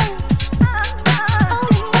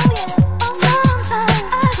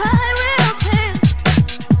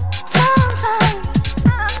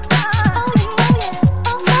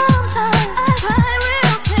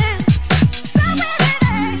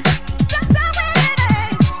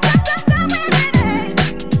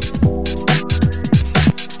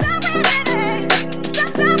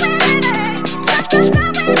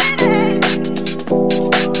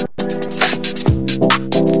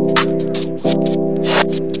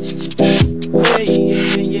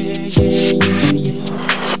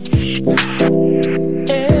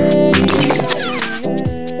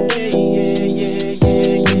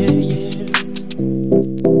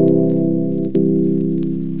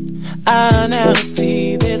 I now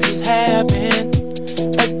see this is happening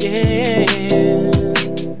again,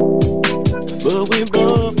 but we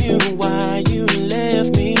both knew why you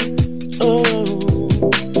left me. Oh,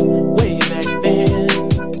 way back then.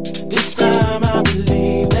 This time I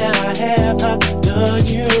believe that I have not done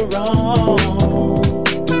you wrong.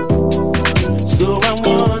 So I'm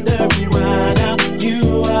wondering why now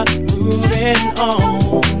you are moving on.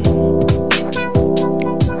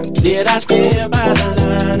 Did I step by the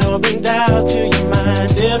line or bring doubt to your mind?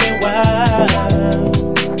 Tell me why.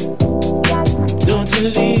 Don't you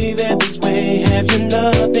leave it this way? Have you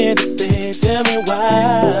nothing to say? Tell me why.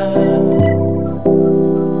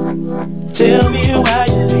 Tell me why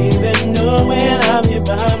you're leaving, knowing I'll be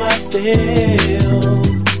by myself.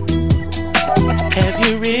 Have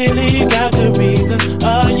you really got the reason?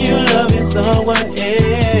 Are you loving someone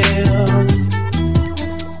else?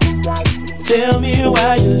 Tell me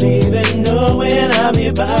why you're leaving, knowing I'll be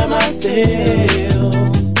by myself.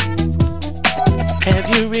 Have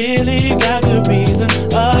you really got the reason?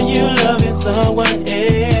 Are you loving someone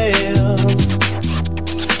else?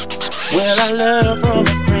 Well, I learned from a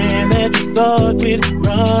friend that you thought we'd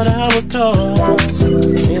run our course.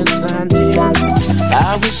 Yes, I did.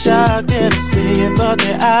 I was shocked and upset, thought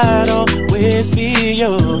that I'd always be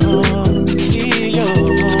yours,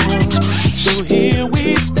 So here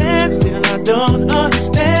we stand, still I don't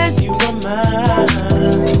understand, you are mine.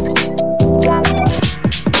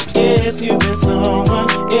 Yes, you've been someone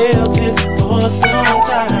else's for some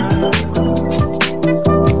time.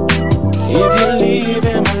 If you leave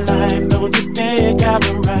in my life, don't you think I have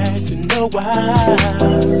a right to know why?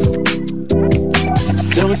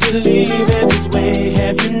 Don't you leave it this way,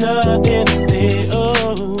 have you nothing to say? Oh,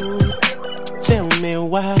 tell me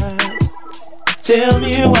why. Tell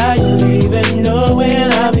me why you're leaving,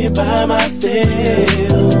 knowing I'll be by myself.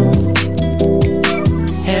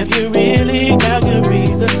 Have you really got good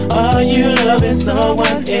reason? Are you loving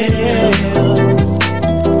someone else?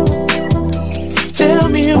 Tell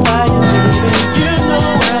me why you're leaving, you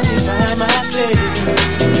know I'll be by myself.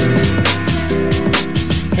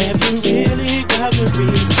 Have you really got good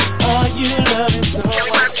reason? Are you loving someone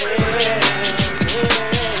else?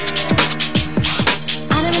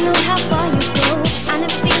 I never know how far you go. I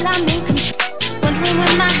never feel I'm in control. Wondering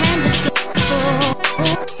when my hand is go.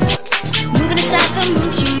 Moving aside from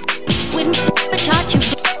moves you wouldn't see the chart you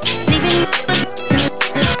leaving.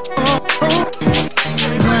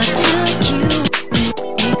 What took you?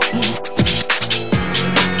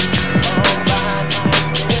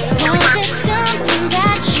 Was it something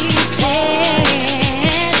that she said?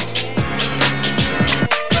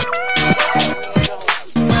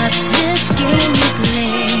 What's this game you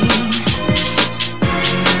play?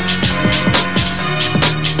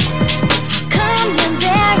 Come in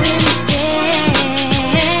there instead.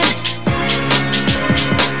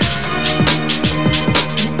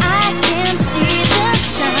 I can see the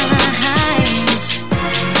signs.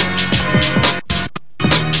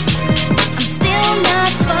 I'm still not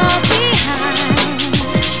far behind.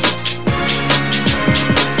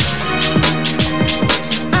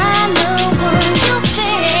 I'm the one you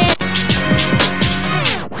fear.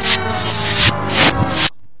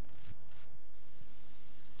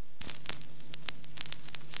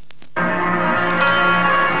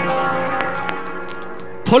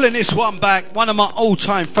 Pulling this one back, one of my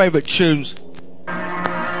all-time favourite tunes.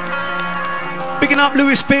 Bigging up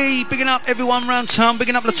Lewis B, bigging up everyone around town,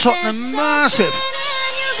 bigging up the Tottenham, massive.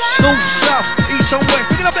 North, South, East and West,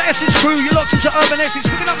 bigging up the Essex crew, you're locked into Urban Essex,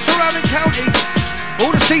 bigging up surrounding counties,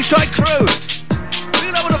 all the Seaside crew.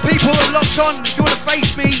 Bigging up all the people who are locked on, if you want to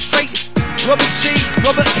face me, Robert C,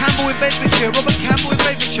 Robert Campbell in Bedfordshire, Robert Campbell in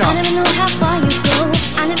Bedfordshire. I never know how far you go.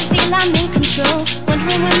 I never feel I'm in control.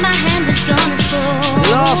 Wondering when my hand is gonna fall.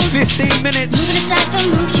 Last 15 minutes. Moving aside from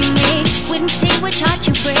moves you make. Wait and see which heart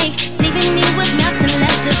you break. Leaving me with nothing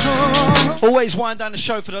left to hold. Always wind down the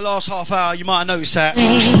show for the last half hour. You might have noticed that.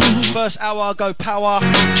 First hour, I go power.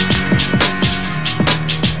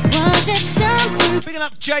 Was it something? Picking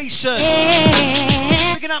up Jason.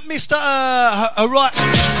 Yeah. Picking up Mr. Right.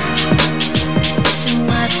 So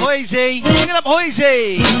what's Hoisey. Picking up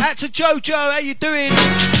Hoisey. Out to Jojo. How you doing?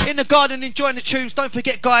 In the garden, enjoying the tunes. Don't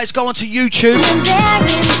forget, guys, go onto YouTube. and there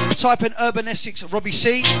is Type in Urban Essex Robbie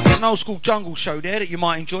C. There's an old school jungle show there that you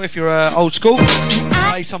might enjoy if you're old school.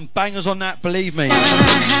 Play some bangers on that, believe me.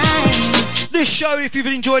 eyes. This show, if you've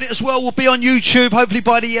enjoyed it as well, will be on YouTube. Hopefully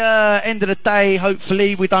by the end of the day.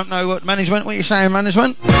 Hopefully, we don't know what management. What are you saying,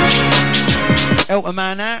 management? Help a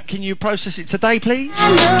man out. Can you process it today, please?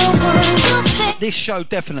 I know one you fit. This show,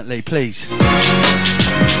 definitely, please.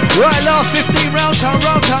 Right, last 15 round time.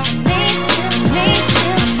 May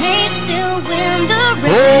still win the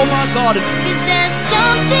race. Oh my God. Is there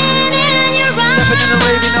something in your eyes? Stepping in the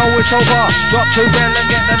raving, know it's over. Drop to bell and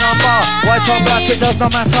get the number. White on black, it does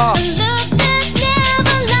not matter. A look that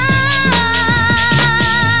never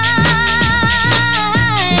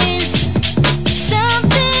lies.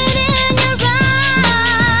 Something in your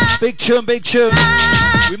eyes. Big tune.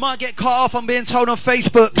 We might get cut off, I'm being told on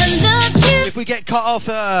Facebook. A look you If we get cut off,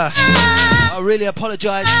 I really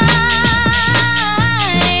apologise.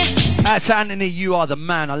 That's Anthony, you are the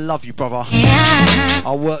man. I love you, brother.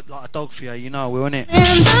 I work like a dog for you, you know, we're in it.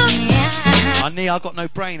 I got no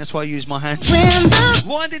brain, that's why I use my hands.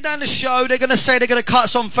 Winding down the show, they're going to say they're going to cut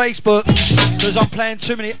us on Facebook because I'm playing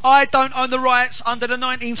too many. I don't own the rights under the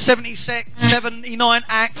 1979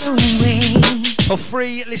 Act for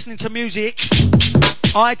free listening to music.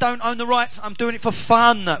 I don't own the rights, I'm doing it for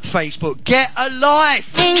fun, Facebook. Get a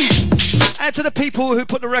life! And to the people who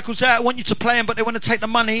put the records out, want you to play them, but they want to take the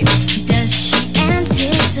money. Does she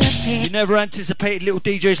anticipate? You never anticipated little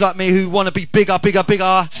DJs like me who want to be bigger.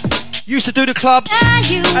 Used to do the clubs,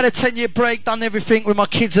 had a 10-year break, done everything with my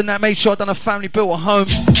kids and that, made sure I'd done a family, built a home.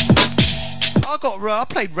 I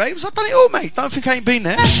played raves, I've done it all, mate. Don't think I ain't been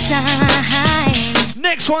there. Signs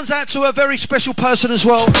Next one's out to a very special person as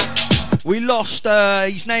well. We lost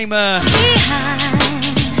his name. behind.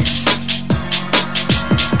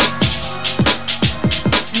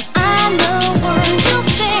 I know one you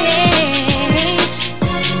face.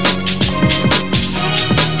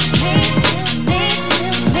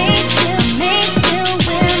 May still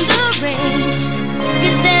win the race.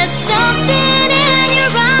 'Cause there's something in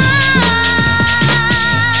your eyes.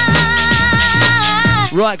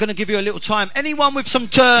 Right, gonna give you a little time. Anyone with some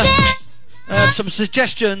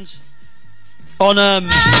suggestions on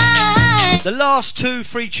the last 2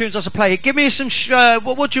 free tunes I should play? Give me some.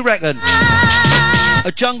 What do you reckon?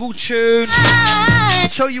 A jungle tune. I'll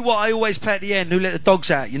tell you what I always play at the end. Who let the dogs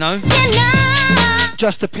out? You know,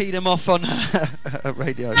 just to pee them off on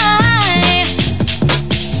radio. It's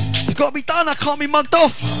got to be done. I can't be mugged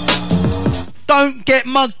off. Don't get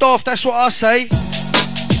mugged off. That's what I say.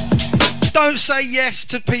 Don't say yes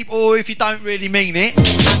to people if you don't really mean it.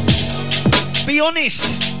 Be honest.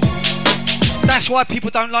 That's why people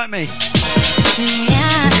don't like me.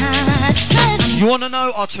 You want to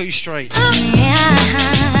know? I'll tell you straight.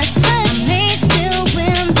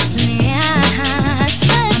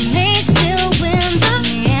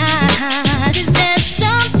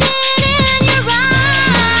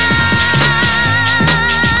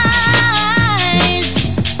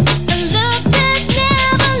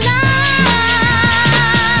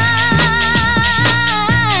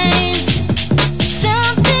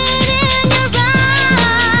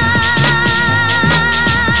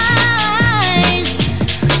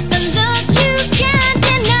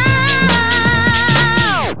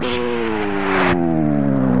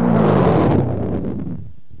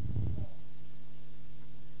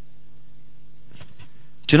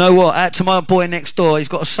 Do you know what? Out to my boy next door, he's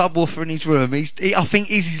got a subwoofer in his room. I think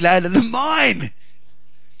he's louder than mine.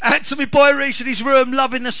 Out to my boy Reese in his room,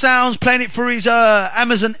 loving the sounds, playing it for his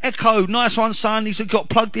Amazon Echo. Nice one, son. He's got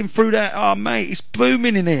plugged in through that. Oh, mate, it's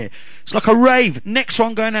booming in here. It's like a rave. Next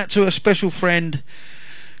one going out to a special friend.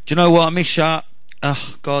 Do you know what? I miss you.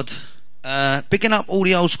 Oh, God. Picking up all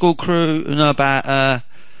the old school crew who know about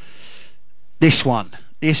this one.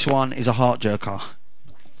 This one is a heart jerker.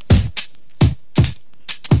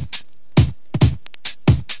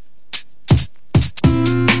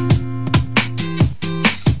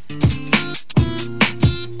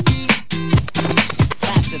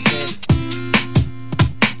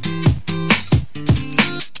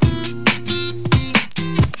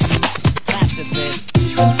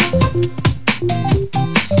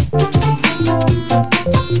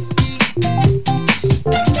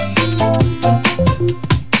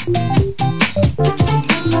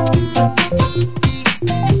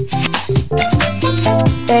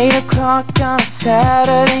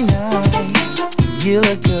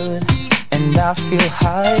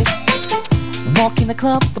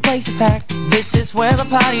 the place is packed. This is where the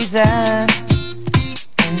party's at.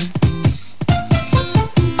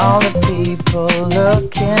 All the people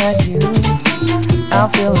looking at you. I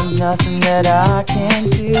feel there's nothing that I can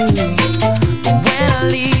do. But when I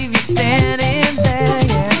leave, you're standing there,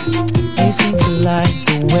 yeah. You seem to like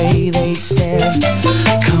the way they stare.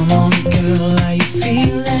 Come on, girl, are you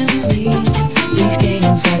feeling me? These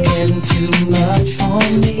games are getting too much for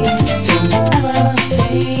me. Don't ever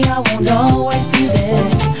say I won't always be there.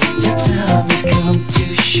 The time has come to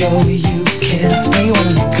show you care. You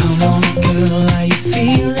wanna come on, girl, are you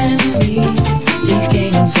feeling me? These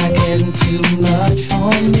games are getting too much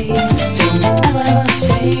for me. Don't ever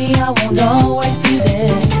say I won't always be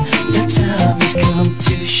there. The time has come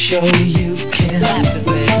to show you care.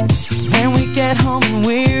 When we get home and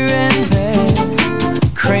we're in bed,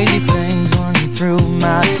 crazy things running through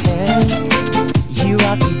my head. You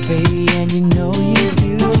rock me, baby, and you know you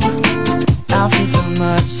do. I feel so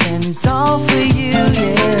much and it's all for you,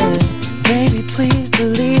 yeah. Baby, please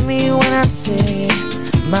believe me when I say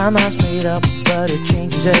my mind's made up, but it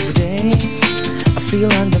changes every day. I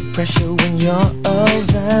feel under pressure when you're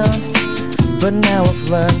around, but now I've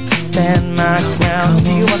learned to stand my ground.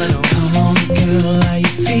 Do you wanna know? Come on, girl, are you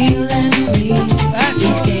feeling me?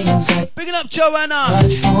 These games are Picking up Joanna.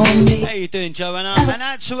 much for me. How you doing, Joanna? And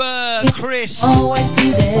out to Chris. Always be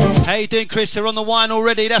there. How you doing, Chris? They're on the wine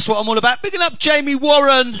already. That's what I'm all about. Picking up Jamie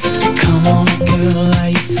Warren. Come on, girl, are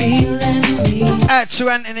you feeling me? Out to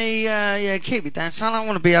Anthony. Yeah, keep it down, son. I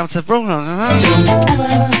want to be able to Don't ever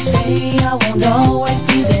say I won't always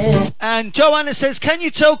be there. And Joanna says, can you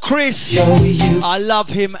tell Chris Show you. I love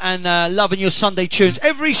him and loving your Sunday tunes.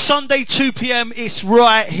 Every Sunday 2 p.m. it's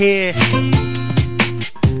right here.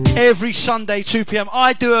 Every Sunday 2 p.m.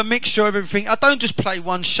 I do a mixture of everything. I don't just play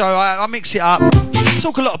one show. I mix it up.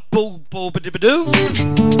 Talk a lot of bull ba-doo.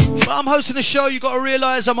 But I'm hosting a show. You got to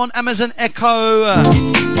realise I'm on Amazon Echo.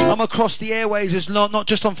 I'm across the airways. It's not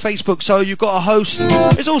just on Facebook. So you've got a host.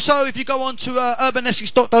 It's also, if you go on to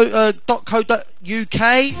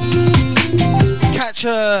urbanessex.co.uk, catch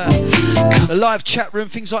a live chat room,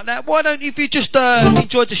 things like that. Why don't, if you just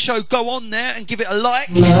enjoyed the show, go on there and give it a like.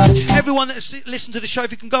 Everyone that's listened to the show,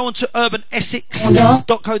 if you can go on to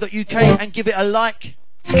urbanessex.co.uk and give it a like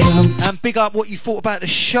and big up what you thought about the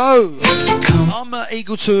show. I'm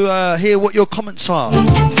eager to hear what your comments are.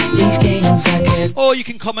 Or you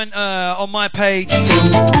can comment on my page,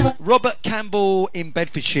 Robert Campbell in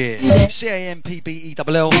Bedfordshire,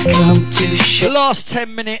 CAMPBELL. The last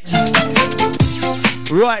 10 minutes.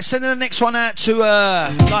 Right, sending the next one out to,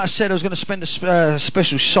 like I said, I was going to spend a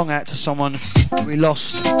special song out to someone we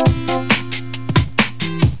lost.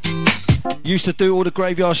 Used to do all the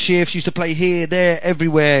graveyard shifts, used to play here, there,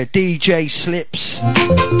 everywhere. DJ Slips.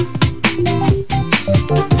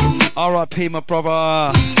 R.I.P. my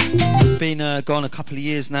brother. Been gone a couple of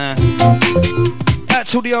years now.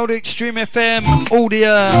 That's all the old Extreme FM. All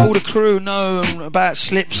the crew know about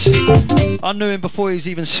Slips. I knew him before he was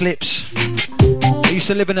even Slips. He used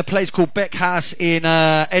to live in a place called Beck House in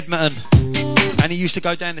Edmonton. And he used to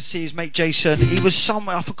go down to see his mate Jason. He was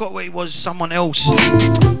somewhere, I forgot where he was, someone else.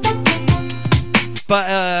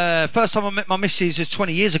 But first time I met my missus was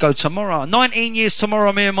 20 years ago tomorrow. 19 years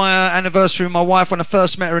tomorrow, me and my anniversary with my wife when I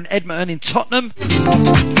first met her in Edmonton in Tottenham.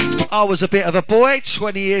 I was a bit of a boy,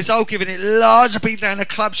 20 years old, giving it large. I've been down the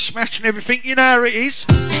club, smashing everything. You know how it is.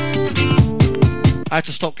 I had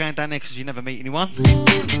to stop going down there because you never meet anyone.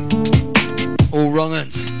 All wrong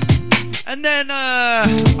uns. And then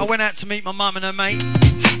I went out to meet my mum and her mate.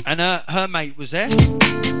 And her mate was there.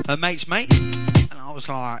 Her mate's mate. And I was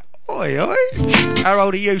like, oi, oi. How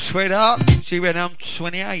old are you, sweetheart? She went, I'm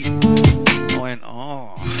 28. I went,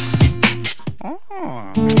 oh.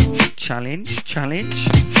 Challenge.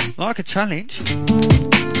 Like a challenge.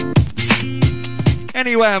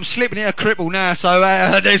 Anyway, I'm slipping it a cripple now, so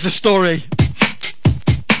there's the story.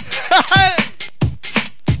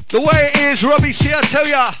 The way it is, Robbie, see, I tell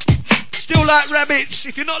ya. Still like rabbits.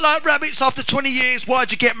 If you're not like rabbits after 20 years,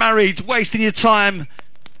 why'd you get married? Wasting your time.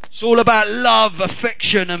 It's all about love,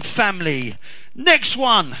 affection and family. Next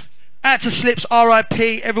one. Out to Slips,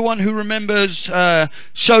 R.I.P. Everyone who remembers,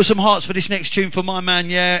 show some hearts for this next tune for my man.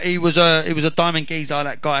 Yeah, he was a diamond geezer.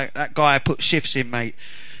 That guy put shifts in, mate.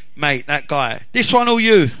 That guy. This one, all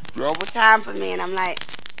you. Roll time for me, and I'm like,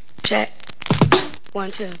 check.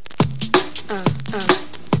 1, 2.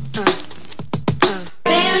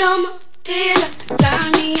 Baby, no more tears.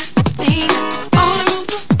 Got me a finger on the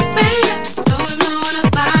roof, baby. Don't even know what I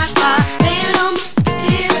find. Baby, no more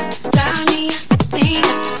tears. Got me a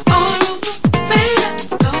finger on the roof, baby.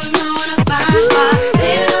 Don't even know what I find.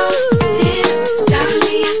 Baby, no more tears. Got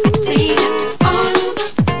me a finger on the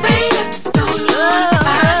roof,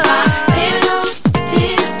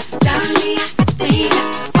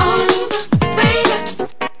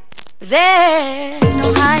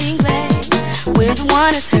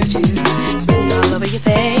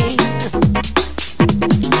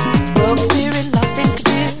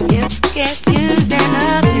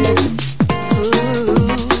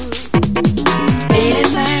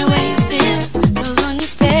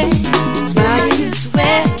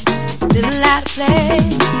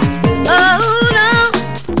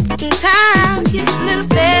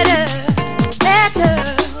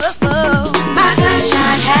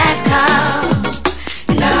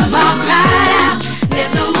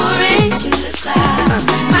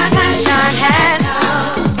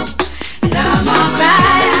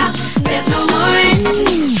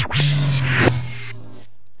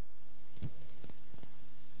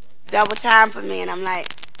 time for me, and I'm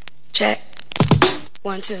like, check,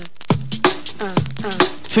 1, 2. To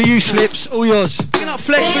you, Slips, all yours. Bring up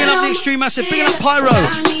Flex, bring up the Extreme Massive, bring up Pyro,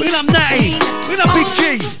 bring up Natty, bring up Big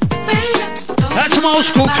G. That's my old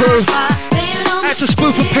school crew. That's to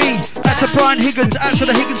Spoofer P, that's to Brian Higgins, that's to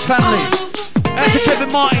the Higgins family. That's to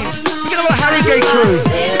Kevin Martin. Bring up the Harringay crew.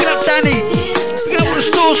 Bring up Danny. Bring up all the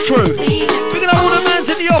stores crew. Bring up all the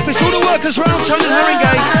mans in the office, all the workers around town in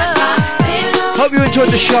Harringay. Hope you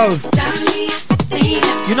enjoyed the show.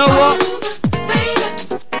 You know what?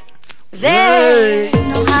 There's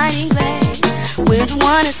no hiding place when the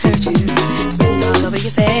one has hurt you, spin all over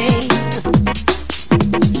your face.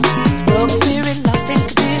 Broken spirit, lost in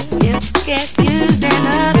confused, get used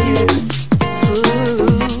and abused.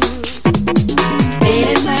 Ooh. Ain't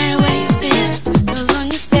it funny the way you feel? Those on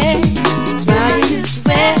your face, smile you used to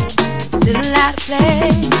wear, little out of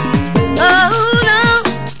play. Oh no,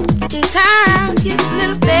 in time gets a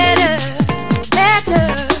little better, better.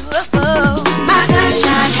 Oh, my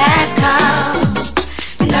sunshine has come,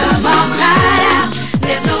 and I'm all cried out.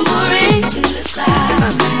 There's no more rain in the sky.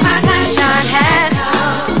 My sunshine has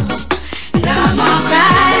come, and I'm all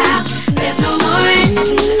cried out. There's no more rain in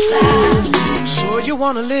the sky. So you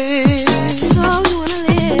wanna live? So you wanna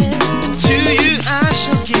live? To you I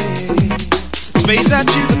shall give space that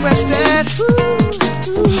you requested.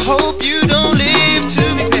 Hope you don't live to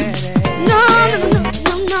be bad. No, no, no,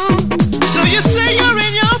 no, no. So you say you're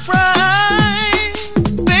in your prime,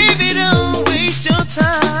 baby, don't waste your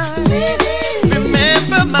time.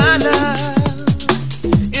 Remember my love,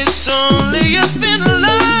 it's only a thin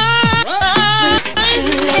line.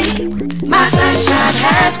 My sunshine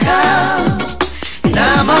has come, and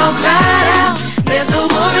I'm all cried out. There's no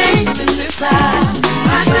more rain in this cloud.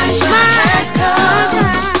 My sunshine has come,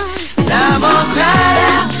 and I'm all cried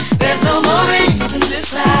out. There's no more rain in this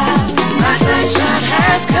cloud. My sunshine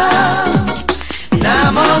has come, and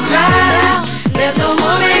I'm all cried out. There's no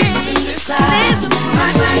more rain in this cloud. My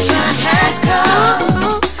sunshine has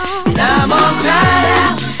come, and I'm all cried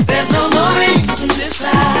out. There's no more rain in this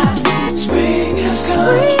cloud. Spring has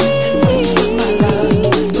come.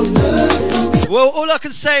 Well, all I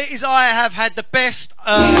can say is I have had the best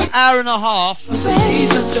hour and a half.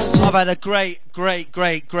 I've had a great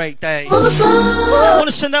day. I want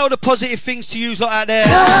to send out all the positive things to you lot out there.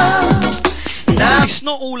 It's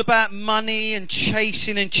not all about money and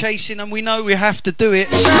chasing, and we know we have to do it.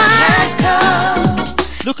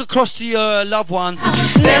 Look across to your loved one,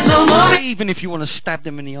 even if you want to stab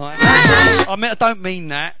them in the eye. I don't mean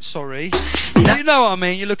that, sorry. You know what I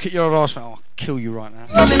mean? You look at your ass, I'll kill you right now.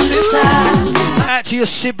 Out to your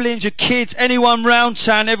siblings, your kids, anyone round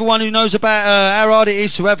town, everyone who knows about how hard it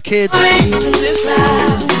is to have kids.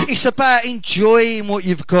 It's about enjoying what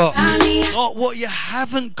you've got, not what you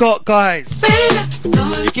haven't got, guys.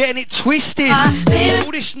 You're getting it twisted.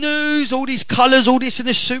 All this news, all these colours, all this in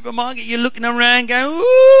the supermarket, you're looking around going,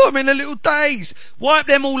 ooh, I'm in a little daze. Wipe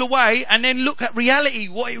them all away and then look at reality,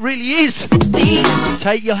 what it really is.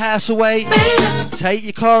 Take your house away, take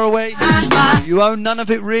your car away. You own none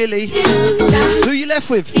of it really. Who you left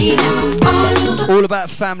with? All about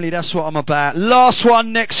family, that's what I'm about. Last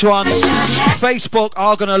one, next one. Facebook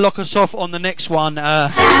are going to lock us off on the next one.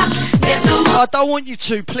 I don't want you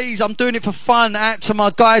to, please. I'm doing it for fun. Out to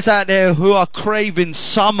my guys out there who are craving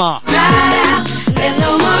summer.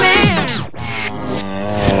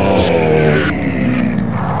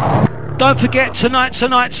 Don't forget,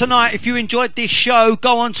 tonight, if you enjoyed this show,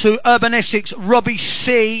 go on to Urban Essex, Robbie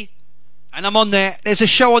C. And I'm on there. There's a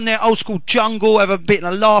show on there, Old School Jungle. Have a bit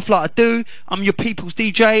of a laugh like I do. I'm your people's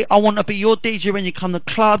DJ. I want to be your DJ when you come to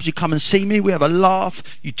clubs. You come and see me. We have a laugh.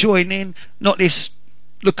 You join in. Not this,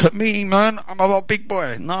 look at me, man. I'm a big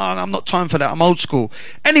boy. No, I'm not time for that. I'm old school.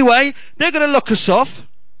 Anyway, they're going to lock us off.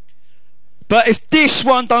 But if this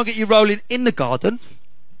one don't get you rolling in the garden,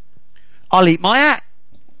 I'll eat my hat.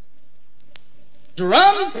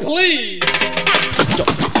 Drums, please.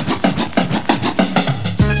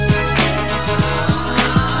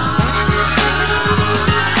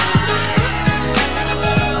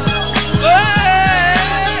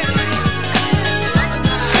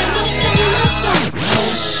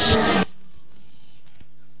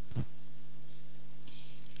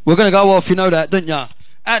 We're going to go off, you know that, don't ya?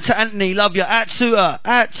 Out to Anthony, love you. Out to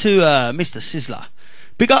Mr. Sizzler.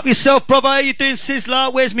 Big up yourself, brother. How you doing,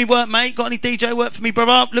 Sizzler? Where's me work, mate? Got any DJ work for me,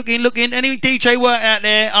 brother? Looking. Any DJ work out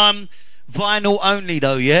there? Vinyl only,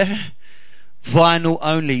 though, yeah? Vinyl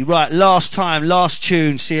only. Right, last time, last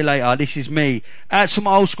tune. See you later. This is me. Out to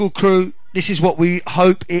my old school crew. This is what we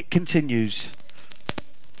hope it continues.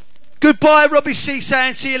 Goodbye, Robbie C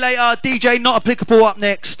saying see you later. DJ Not Applicable up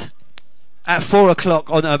next. at 4 o'clock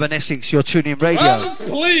on Urban Essex, your tuning radio. Brothers,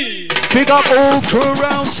 please. Big up all crew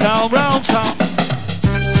round town, round town.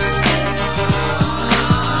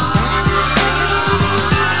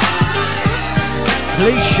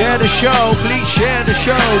 Please share the show, please share the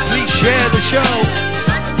show, please share the show.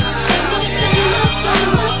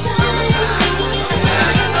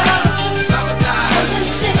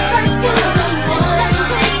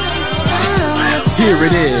 Here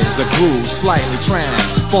it is, a groove slightly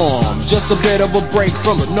transformed. Just a bit of a break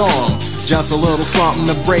from the norm. Just a little something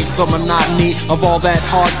to break the monotony of all that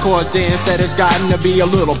hardcore dance that has gotten to be a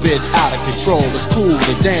little bit out of control. It's cool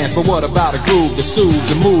to dance, but what about a groove that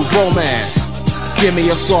soothes and moves romance? Give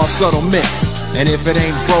me a soft, subtle mix, and if it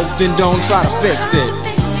ain't broke, then don't try to fix it.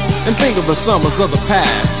 And think of the summers of the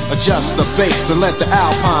past. Adjust the bass and let the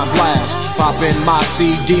Alpine blast. Pop in my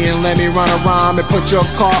CD and let me run around and put your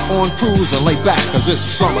car on cruise and lay back, cause it's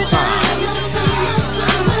summertime.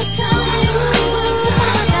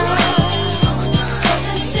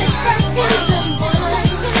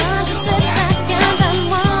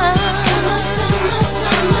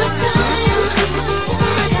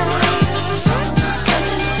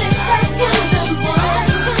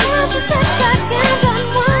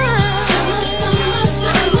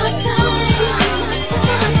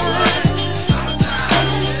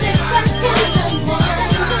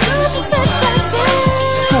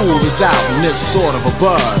 Out and it's sort of a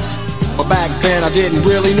buzz, but back then I didn't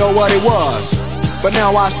really know what it was. But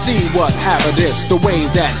now I see what happened is the way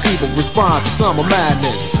that people respond to summer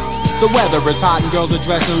madness. The weather is hot and girls are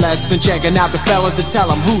dressing less and checking out the fellas to tell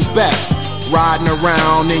them who's best. Riding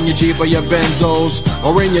around in your Jeep or your Benzos,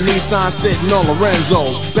 or in your Nissan sitting on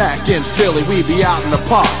Lorenzo's. Back in Philly we be out in the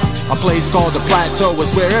park. A place called the Plateau is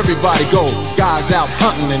where everybody go. Guys out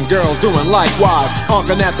hunting and girls doing likewise,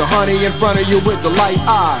 honking at the honey in front of you with the light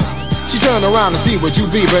eyes. She turn around and see what you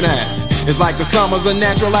beeping at. It's like the summer's a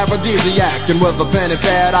natural aphrodisiac, and with a pen and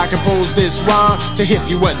pad I compose this rhyme to hip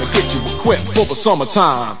you and to get you equipped for the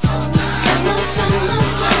summertime.